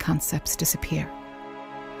 All concepts disappear.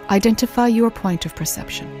 Identify your point of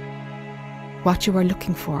perception. What you are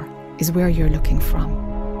looking for is where you're looking from.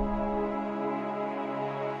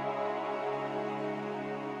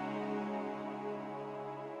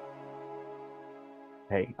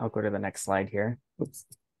 Okay, I'll go to the next slide here. Oops,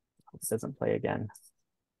 this doesn't play again.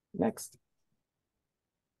 Next.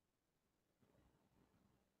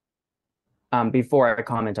 Before I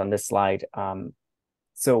comment on this slide,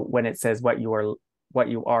 So when it says what you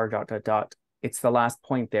are, dot, dot, dot, it's the last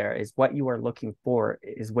point there is what you are looking for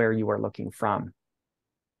is where you are looking from.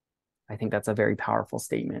 I think that's a very powerful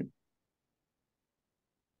statement.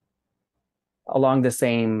 Along the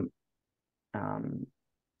same kind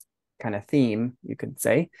of theme, you could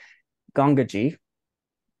say, Gangaji,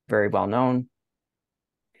 very well known,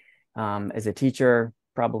 as a teacher,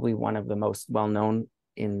 probably one of the most well known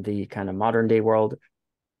in the kind of modern day world.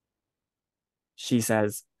 She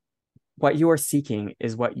says, what you are seeking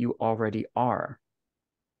is what you already are.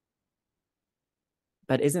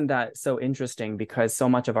 But isn't that so interesting? Because so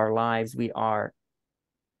much of our lives, we are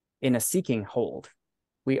in a seeking hold.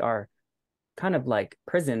 We are kind of like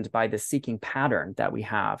prisoned by the seeking pattern that we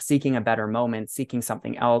have, seeking a better moment, seeking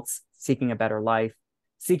something else, seeking a better life,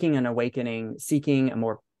 seeking an awakening, seeking a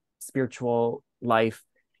more spiritual life.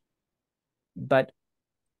 But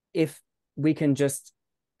if we can just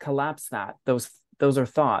collapse that, those are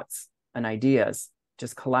thoughts and ideas,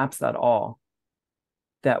 just collapse that all,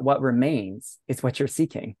 that what remains is what you're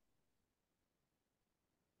seeking.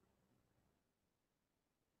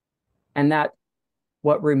 And that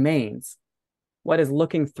what remains, what is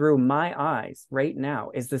looking through my eyes right now,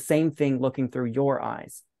 is the same thing looking through your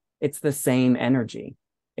eyes. It's the same energy.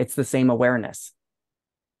 It's the same awareness.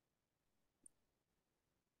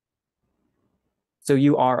 So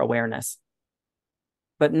you are awareness,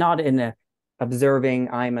 but not in a observing,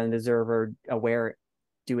 I'm an observer, aware,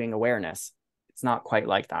 doing awareness. It's not quite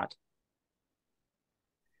like that.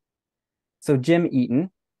 So Jim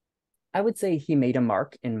Eaton, I would say he made a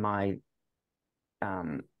mark in my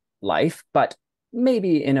life, but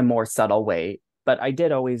maybe in a more subtle way. But I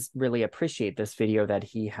did always really appreciate this video that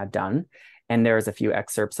he had done. And there's a few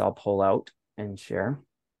excerpts I'll pull out and share.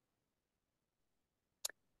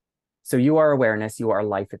 So you are awareness, you are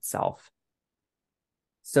life itself.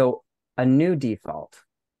 So a new default.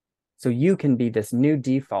 So you can be this new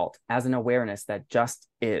default as an awareness that just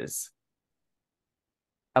is.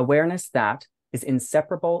 Awareness that is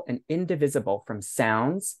inseparable and indivisible from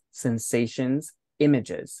sounds, sensations,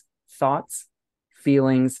 images, thoughts,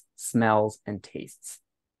 feelings, smells, and tastes.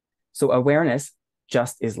 So awareness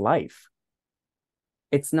just is life.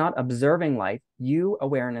 It's not observing life. You,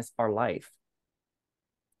 awareness, are life.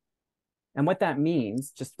 And what that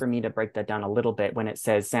means, just for me to break that down a little bit, when it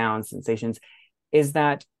says sounds, sensations, is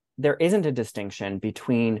that there isn't a distinction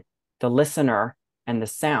between the listener and the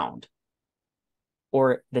sound,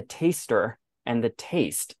 or the taster and the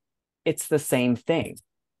taste. It's the same thing.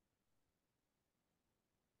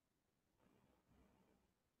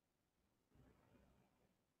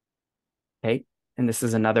 Okay, and this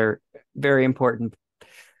is another very important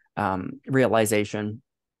realization,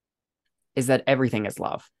 is that everything is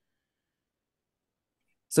love.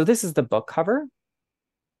 So this is the book cover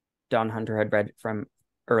Don Hunter had read from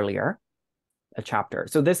earlier, a chapter.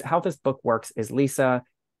 So how this book works is Lisa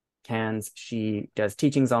Cans, she does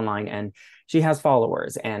teachings online and she has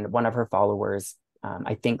followers. And one of her followers,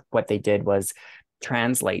 I think what they did was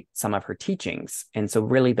translate some of her teachings. And so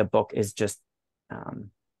really the book is just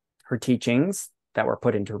her teachings that were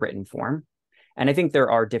put into written form. And I think there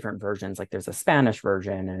are different versions, like there's a Spanish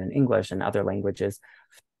version and an English and other languages.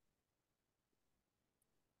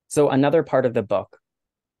 So another part of the book,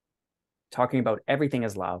 talking about everything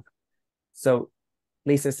is love. So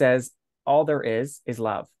Lisa says, all there is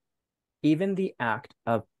love. Even the act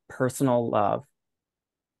of personal love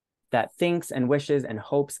that thinks and wishes and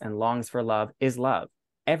hopes and longs for love is love.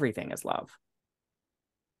 Everything is love.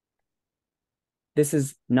 This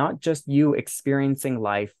is not just you experiencing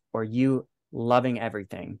life or you loving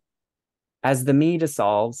everything. As the me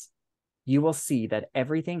dissolves, you will see that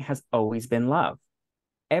everything has always been love.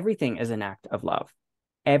 Everything is an act of love.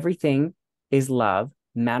 Everything is love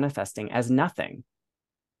manifesting as nothing.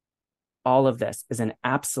 All of this is an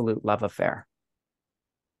absolute love affair.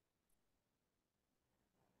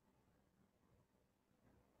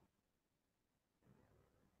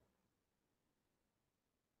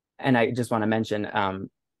 And I just want to mention,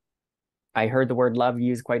 I heard the word love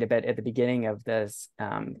used quite a bit at the beginning of this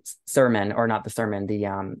sermon, or not the sermon,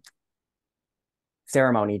 the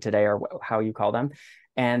ceremony today, or how you call them.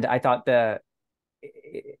 And I thought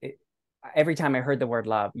every time I heard the word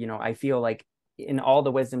love, I feel like in all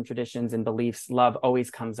the wisdom traditions and beliefs, love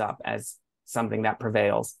always comes up as something that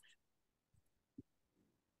prevails.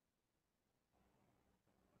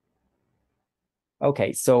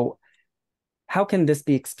 Okay, so how can this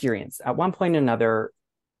be experienced? At one point or another,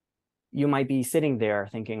 you might be sitting there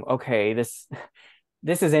thinking, okay, this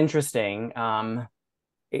is interesting.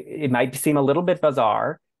 It might seem a little bit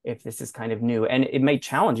bizarre if this is kind of new, and it may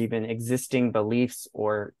challenge even existing beliefs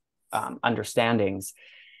or understandings.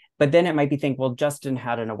 But then it might be think, well, Justin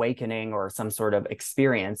had an awakening or some sort of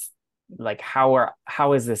experience. Like how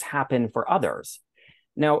has this happened for others?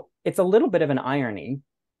 Now, it's a little bit of an irony.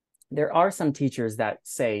 There are some teachers that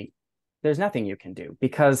say there's nothing you can do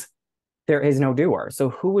because there is no doer. So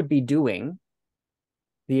who would be doing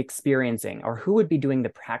the experiencing, or who would be doing the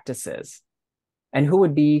practices, and who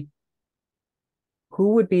would be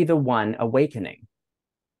the one awakening?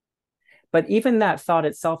 But even that thought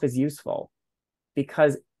itself is useful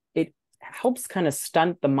because it helps kind of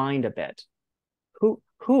stunt the mind a bit.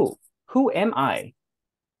 Who am I?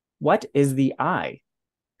 What is the I?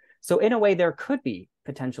 So in a way, there could be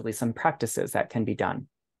potentially some practices that can be done.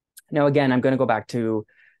 Now, again, I'm going to go back to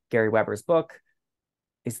Gary Weber's book.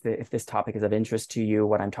 If this topic is of interest to you,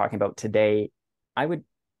 what I'm talking about today, I would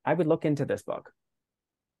look into this book.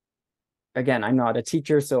 Again, I'm not a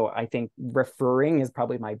teacher, so I think referring is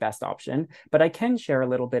probably my best option, but I can share a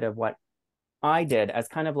little bit of what I did as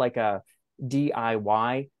kind of like a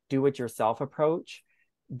DIY, do-it-yourself approach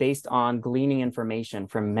based on gleaning information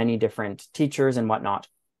from many different teachers and whatnot.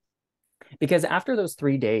 Because after those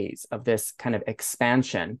 3 days of this kind of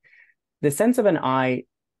expansion, the sense of an I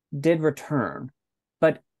did return,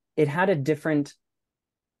 but it had a different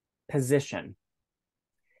position.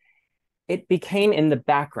 It became in the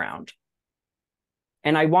background.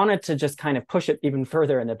 And I wanted to just kind of push it even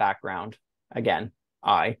further in the background. Again,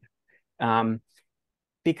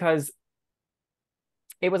 because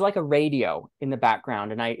it was like a radio in the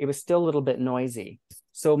background and it was still a little bit noisy.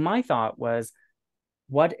 So my thought was,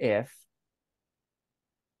 what if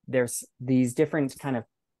there's these different kind of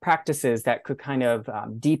practices that could kind of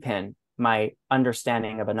deepen my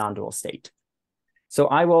understanding of a non-dual state? So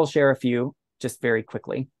I will share a few just very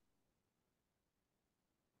quickly.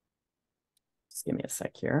 Just give me a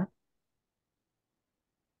sec here.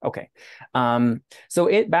 Okay. So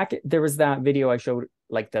there was that video I showed,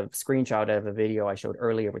 like the screenshot of a video I showed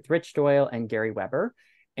earlier with Rich Doyle and Gary Weber.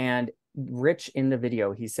 And Rich, in the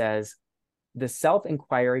video, he says, the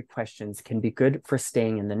self-inquiry questions can be good for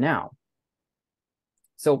staying in the now.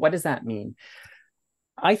 So what does that mean?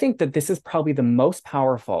 I think that this is probably the most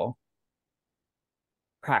powerful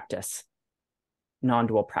practice,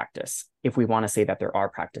 non-dual practice, if we want to say that there are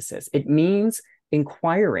practices. It means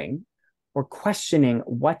inquiring or questioning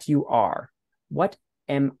what you are. What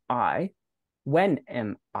am I? When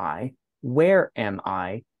am I? Where am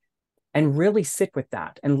I? And really sit with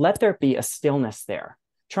that and let there be a stillness there.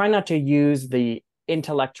 Try not to use the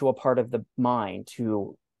intellectual part of the mind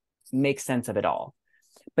to make sense of it all,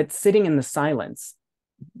 but sitting in the silence,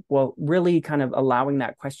 well, really kind of allowing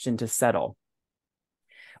that question to settle.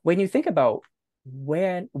 When you think about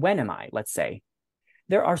when am I, let's say,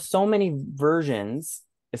 there are so many versions.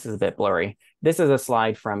 This is a bit blurry. This is a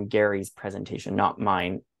slide from Gary's presentation, not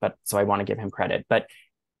mine, but so I want to give him credit. But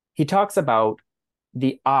he talks about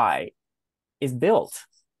the I is built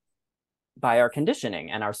by our conditioning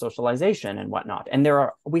and our socialization and whatnot. And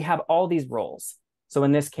we have all these roles. So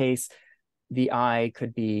in this case, the I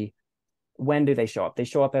could be, when do they show up? They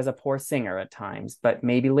show up as a poor singer at times, but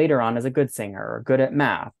maybe later on as a good singer or good at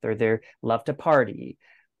math, or they love to party,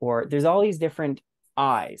 or there's all these different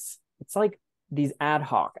I's. It's like these ad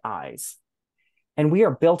hoc I's. And we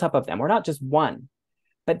are built up of them. We're not just one.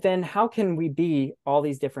 But then how can we be all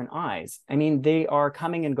these different I's? I mean, they are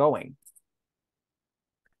coming and going.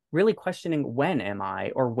 Really questioning, when am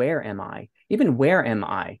I, or where am I? Even where am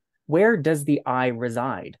I? Where does the I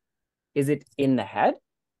reside? Is it in the head?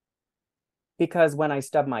 Because when I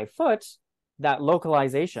stub my foot, that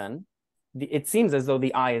localization, it seems as though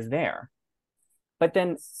the I is there. But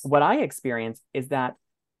then what I experience is that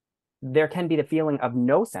there can be the feeling of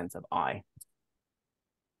no sense of I.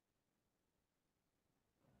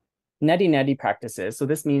 Neti practices. So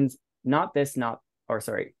this means not this, not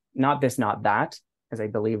this, not that, as I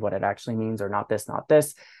believe what it actually means, or not this, not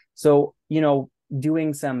this. So,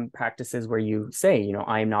 doing some practices where you say,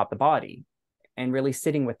 I am not the body, and really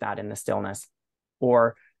sitting with that in the stillness,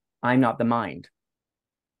 or I'm not the mind.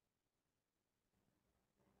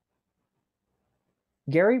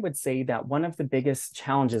 Gary would say that one of the biggest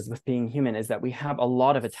challenges with being human is that we have a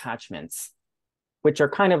lot of attachments, which are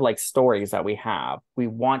kind of like stories that we have. We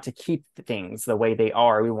want to keep things the way they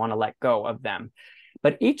are. We want to let go of them.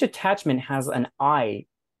 But each attachment has an I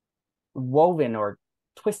woven or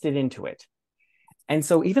twisted into it. And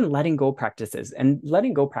so even letting go practices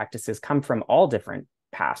come from all different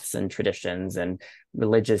paths and traditions and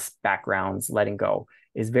religious backgrounds. Letting go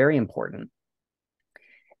is very important.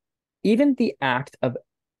 Even the act of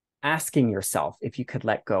asking yourself if you could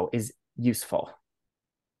let go is useful.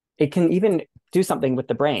 It can even do something with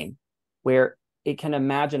the brain, where it can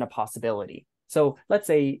imagine a possibility. So let's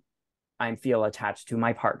say I feel attached to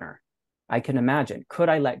my partner. I can imagine, could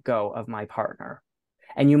I let go of my partner?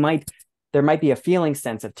 And there might be a feeling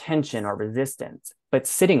sense of tension or resistance, but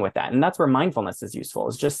sitting with that. And that's where mindfulness is useful,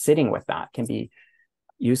 is just sitting with that can be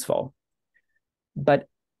useful. But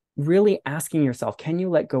really asking yourself, can you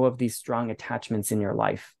let go of these strong attachments in your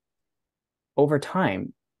life? Over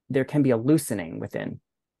time, there can be a loosening within.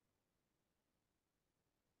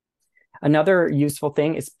 Another useful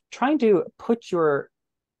thing is trying to put your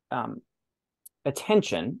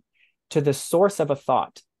attention to the source of a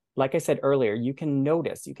thought. Like I said earlier, you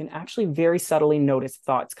can actually very subtly notice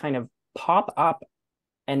thoughts kind of pop up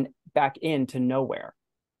and back into nowhere.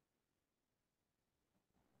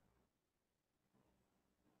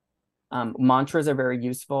 Mantras are very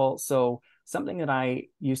useful. So something that I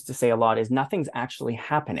used to say a lot is nothing's actually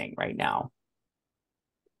happening right now.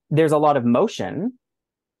 There's a lot of motion,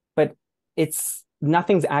 but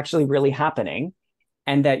nothing's actually really happening,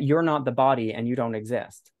 and that you're not the body and you don't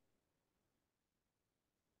exist.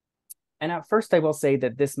 And at first I will say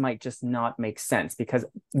that this might just not make sense, because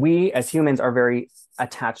we as humans are very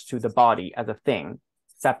attached to the body as a thing,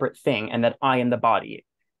 separate thing, and that I am the body.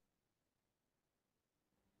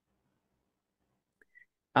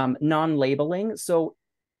 Non-labeling. So,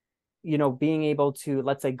 being able to,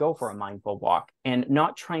 let's say, go for a mindful walk and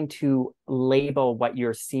not trying to label what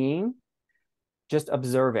you're seeing, just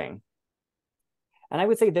observing. And I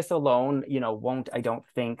would say this alone, I don't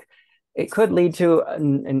think, it could lead to a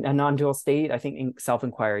non-dual state. I think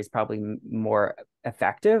self-inquiry is probably more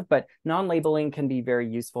effective, but non-labeling can be very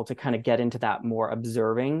useful to kind of get into that more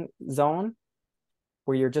observing zone,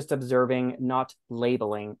 where you're just observing, not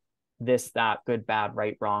labeling this, that, good, bad,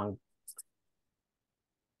 right, wrong.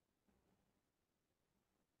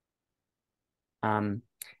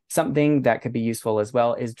 Something that could be useful as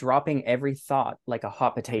well is dropping every thought like a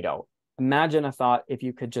hot potato. Imagine a thought if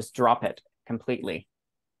you could just drop it completely.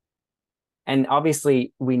 And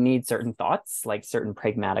obviously we need certain thoughts, like certain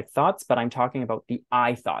pragmatic thoughts, but I'm talking about the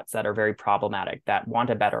I thoughts that are very problematic, that want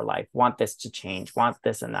a better life, want this to change, want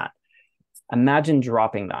this and that. Imagine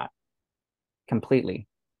dropping that completely.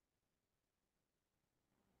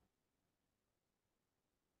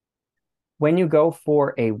 When you go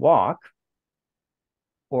for a walk,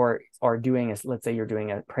 or let's say you're doing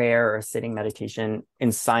a prayer or a sitting meditation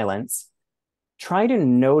in silence, try to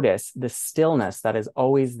notice the stillness that is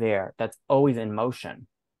always there, that's always in motion.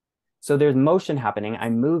 So there's motion happening,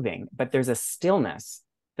 I'm moving, but there's a stillness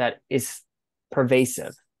that is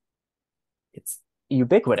pervasive. It's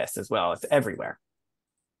ubiquitous as well, it's everywhere.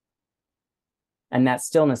 And that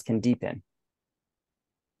stillness can deepen.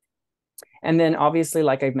 And then obviously,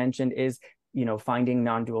 like I've mentioned, is, finding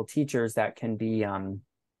non-dual teachers that can be,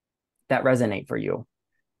 that resonate for you.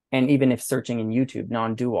 And even if searching in YouTube,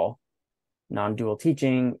 non-dual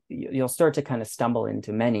teaching, you'll start to kind of stumble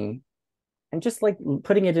into many, and just like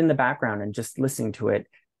putting it in the background and just listening to it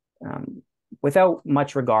without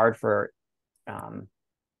much regard for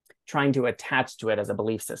trying to attach to it as a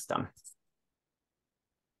belief system.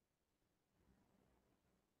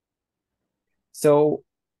 So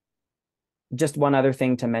just one other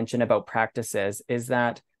thing to mention about practices is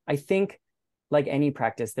that I think, like any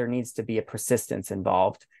practice, there needs to be a persistence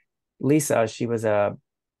involved. Lisa, she was a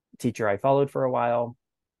teacher I followed for a while.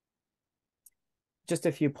 Just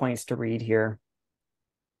a few points to read here.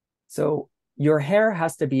 So your hair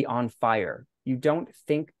has to be on fire. You don't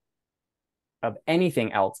think of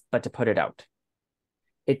anything else but to put it out.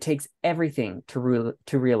 It takes everything to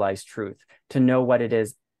realize truth, to know what it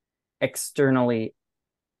is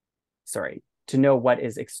to know what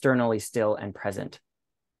is externally still and present.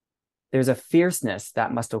 There's a fierceness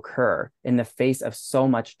that must occur in the face of so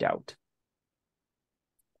much doubt.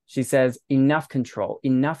 She says, enough control,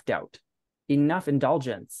 enough doubt, enough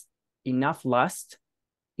indulgence, enough lust,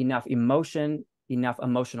 enough emotion, enough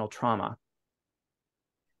emotional trauma.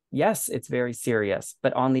 Yes, it's very serious,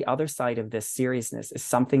 but on the other side of this seriousness is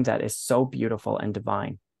something that is so beautiful and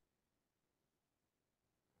divine.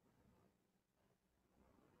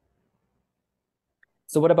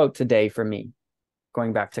 So what about today for me?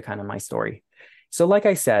 Going back to kind of my story. So like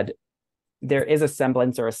I said, there is a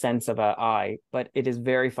semblance or a sense of an I, but it is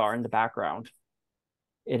very far in the background.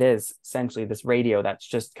 It is essentially this radio that's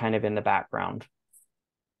just kind of in the background.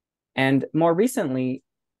 And more recently,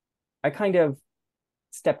 I kind of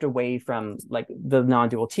stepped away from like the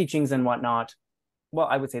non-dual teachings and whatnot. Well,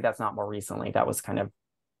 I would say that's not more recently. That was kind of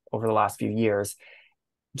over the last few years,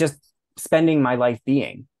 just spending my life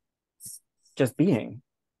just being,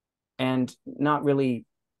 and not really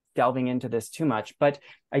delving into this too much. But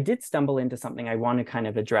I did stumble into something I want to kind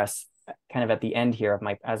of address kind of at the end here of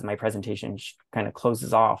as my presentation kind of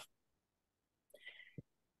closes off.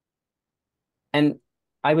 And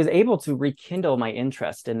I was able to rekindle my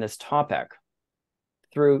interest in this topic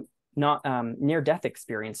through not near-death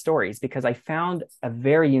experience stories, because I found a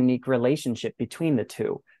very unique relationship between the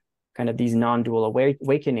two, kind of these non-dual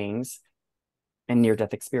awakenings and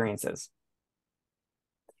near-death experiences.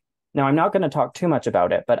 Now, I'm not going to talk too much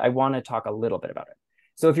about it, but I want to talk a little bit about it.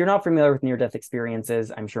 So if you're not familiar with near-death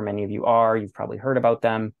experiences, I'm sure many of you are. You've probably heard about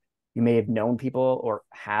them. You may have known people or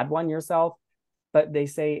had one yourself, but they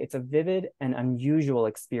say it's a vivid and unusual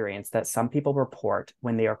experience that some people report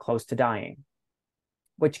when they are close to dying,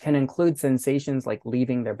 which can include sensations like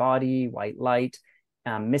leaving their body, white light,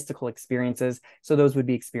 mystical experiences. So those would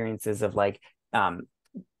be experiences of like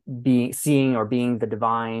seeing or being the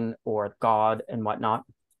divine or God and whatnot.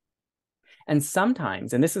 And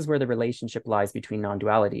sometimes, and this is where the relationship lies between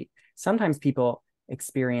non-duality, sometimes people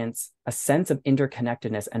experience a sense of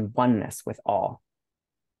interconnectedness and oneness with all.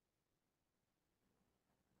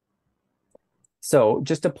 So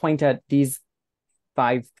just to point at these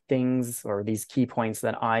 5 things or these key points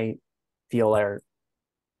that I feel are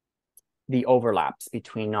the overlaps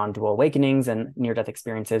between non-dual awakenings and near-death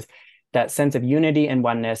experiences, that sense of unity and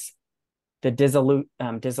oneness, the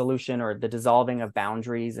dissolution or the dissolving of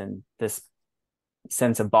boundaries and this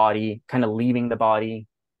sense of body, kind of leaving the body,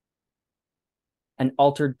 an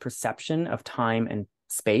altered perception of time and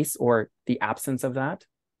space or the absence of that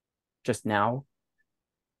just now,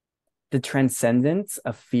 the transcendence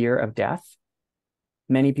of fear of death.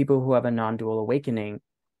 Many people who have a non-dual awakening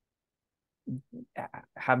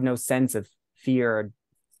have no sense of fear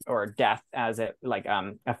or death as a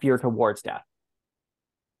fear towards death,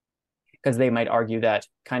 because they might argue that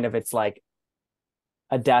kind of it's like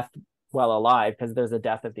a death while alive, because there's a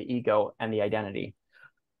death of the ego and the identity.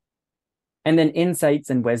 And then insights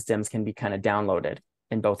and wisdoms can be kind of downloaded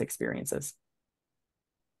in both experiences.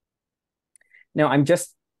 Now,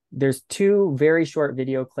 there's 2 very short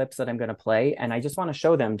video clips that I'm going to play, and I just want to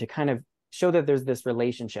show them to kind of show that there's this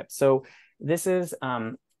relationship. So this is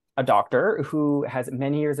a doctor who has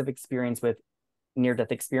many years of experience with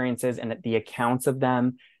near-death experiences and the accounts of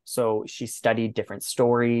them. So she studied different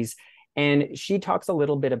stories, and she talks a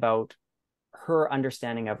little bit about her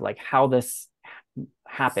understanding of like how this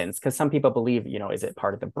happens, because some people believe, is it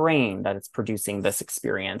part of the brain that it's producing this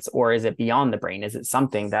experience, or is it beyond the brain? Is it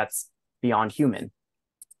something that's beyond human?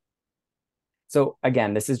 So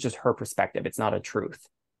again, this is just her perspective. It's not a truth.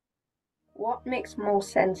 What makes more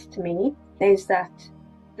sense to me is that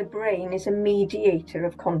the brain is a mediator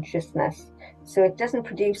of consciousness. So it doesn't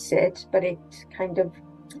produce it, but it kind of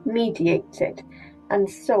mediates it. And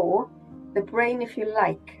so the brain, if you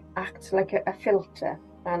like, acts like a filter.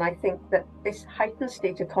 And I think that this heightened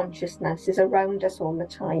state of consciousness is around us all the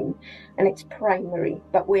time, and it's primary,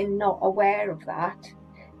 but we're not aware of that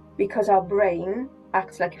because our brain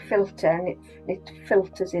acts like a filter and it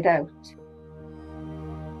filters it out.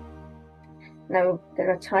 Now,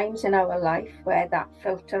 there are times in our life where that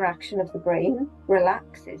filter action of the brain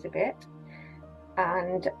relaxes a bit,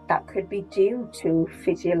 and that could be due to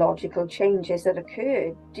physiological changes that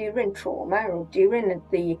occur during trauma or during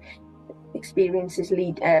the experiences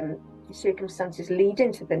circumstances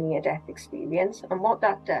leading to the near-death experience. And what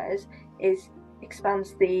that does is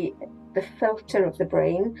expands the filter of the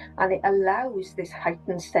brain, and it allows this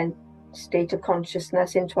heightened state of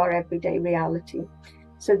consciousness into our everyday reality.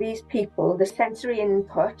 So these people, the sensory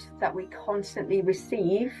input that we constantly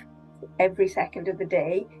receive every second of the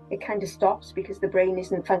day, it kind of stops because the brain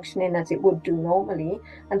isn't functioning as it would do normally.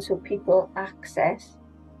 And so people access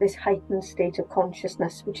this heightened state of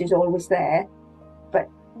consciousness, which is always there, but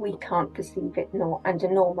we can't perceive it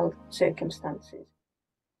under normal circumstances.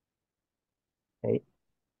 Okay.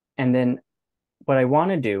 And then what I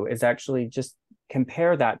want to do is actually just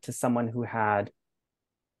compare that to someone who had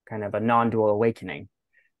kind of a non-dual awakening,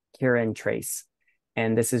 Kieran Trace.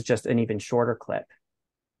 And this is just an even shorter clip.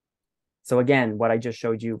 So again, what I just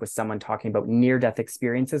showed you was someone talking about near-death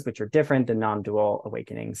experiences, which are different than non-dual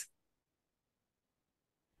awakenings.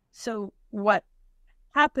 So what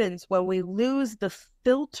happens when we lose the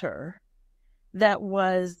filter that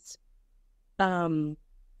was kind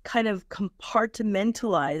of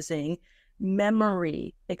compartmentalizing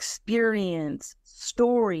memory, experience,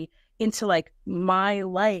 story into like my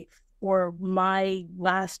life or my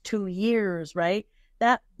last 2 years, right?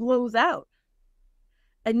 That blows out.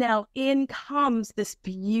 And now in comes this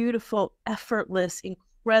beautiful, effortless,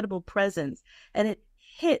 incredible presence. And it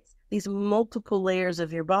hits these multiple layers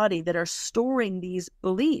of your body that are storing these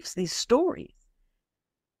beliefs, these stories.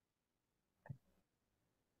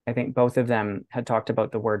 I think both of them had talked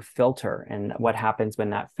about the word filter and what happens when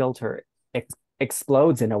that filter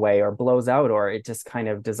explodes in a way, or blows out, or it just kind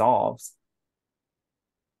of dissolves.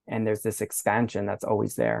 And there's this expansion that's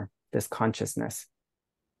always there, this consciousness.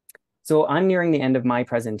 So I'm nearing the end of my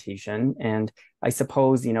presentation, and I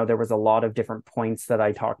suppose, there was a lot of different points that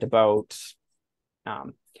I talked about.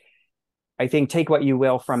 I think take what you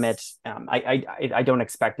will from it. I don't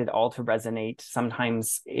expect it all to resonate.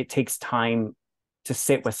 Sometimes it takes time to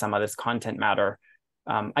sit with some of this content matter.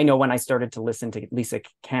 I know when I started to listen to Lisa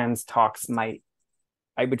Can's talks,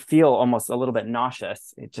 I would feel almost a little bit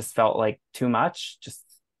nauseous. It just felt like too much.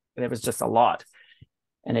 It was just a lot,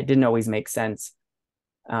 and it didn't always make sense.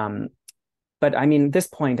 But I mean, this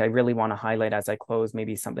point I really want to highlight as I close,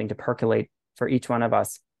 maybe something to percolate for each one of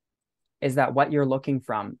us, is that what you're looking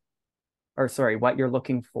for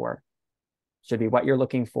should be what you're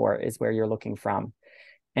looking for is where you're looking from.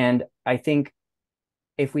 And I think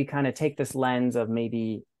if we kind of take this lens of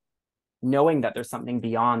maybe knowing that there's something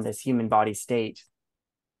beyond this human body state,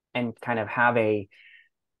 and kind of have an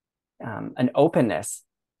openness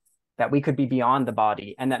that we could be beyond the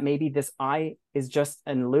body, and that maybe this I is just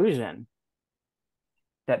an illusion,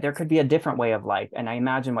 that there could be a different way of life. And I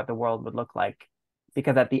imagine what the world would look like,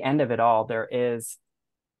 because at the end of it all, there is,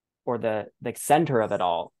 or the center of it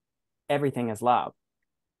all, everything is love.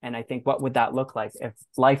 And I think, what would that look like if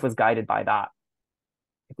life was guided by that?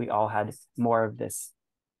 If we all had more of this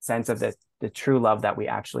sense of the true love that we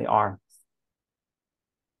actually are.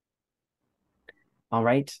 All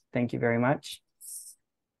right, thank you very much.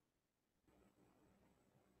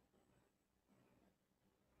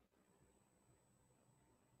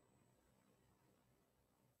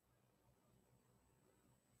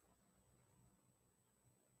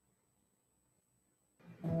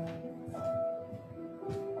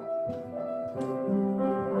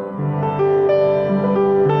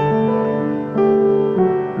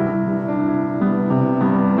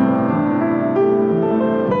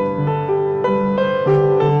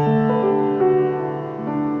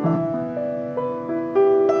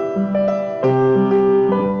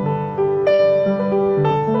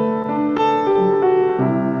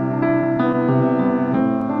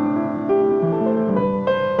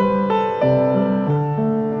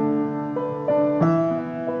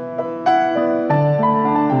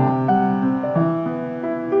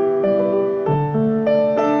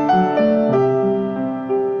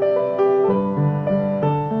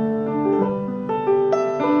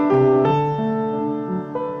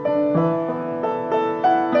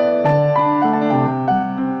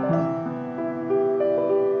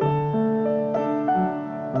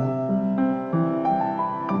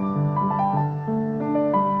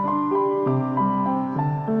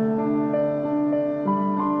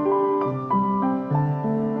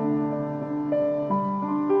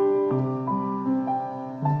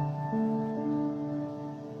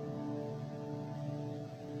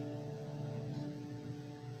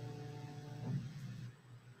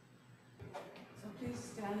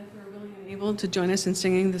 To join us in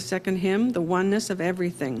singing the second hymn, The Oneness of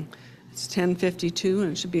Everything. It's 10:52,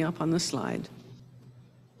 and it should be up on the slide.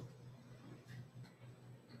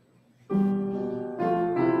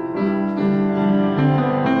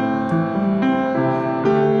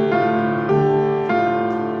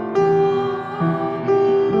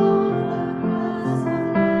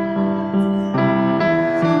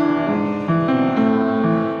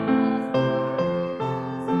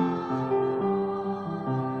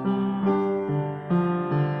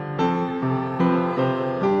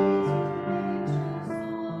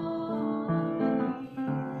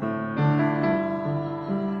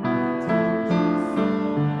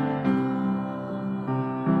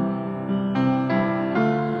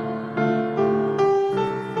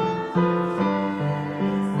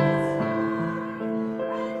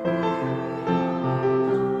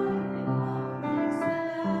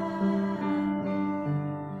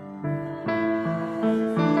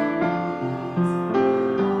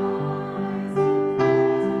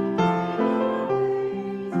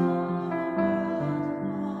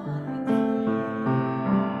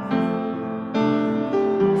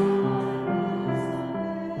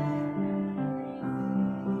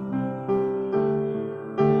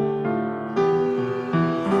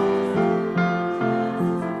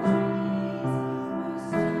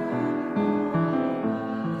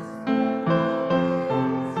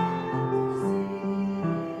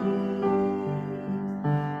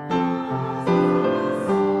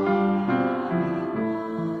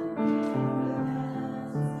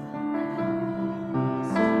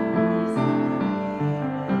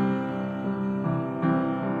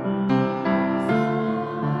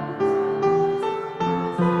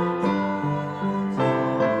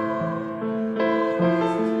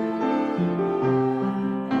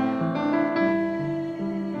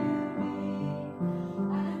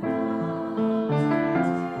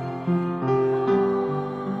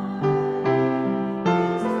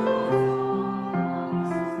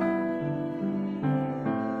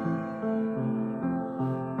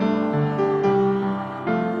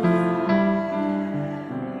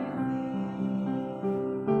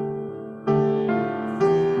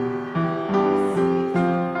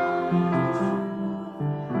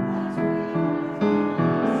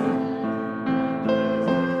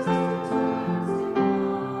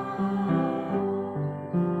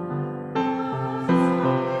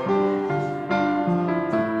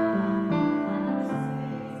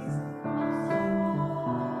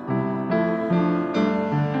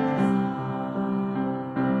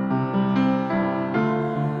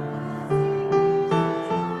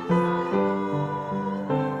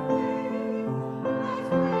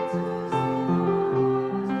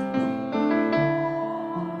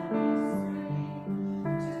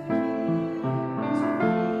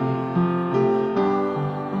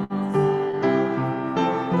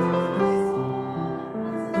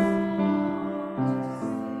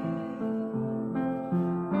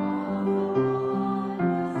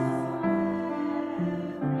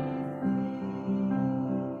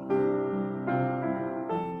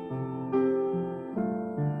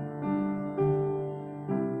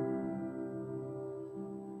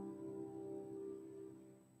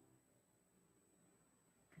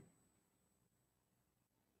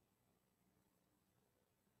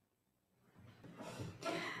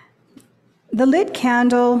 The lit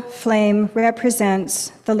candle flame represents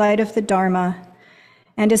the light of the Dharma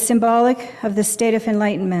and is symbolic of the state of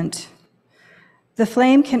enlightenment. The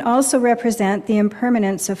flame can also represent the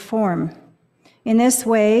impermanence of form. In this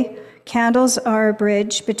way, candles are a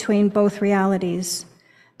bridge between both realities.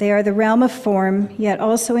 They are the realm of form, yet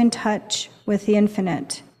also in touch with the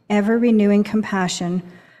infinite, ever-renewing compassion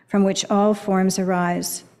from which all forms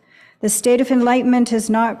arise. The state of enlightenment is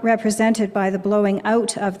not represented by the blowing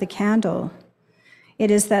out of the candle. It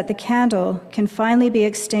is that the candle can finally be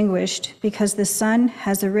extinguished because the sun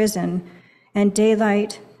has arisen and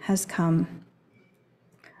daylight has come.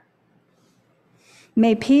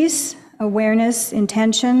 May peace, awareness,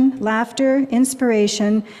 intention, laughter,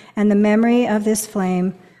 inspiration, and the memory of this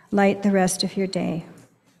flame light the rest of your day.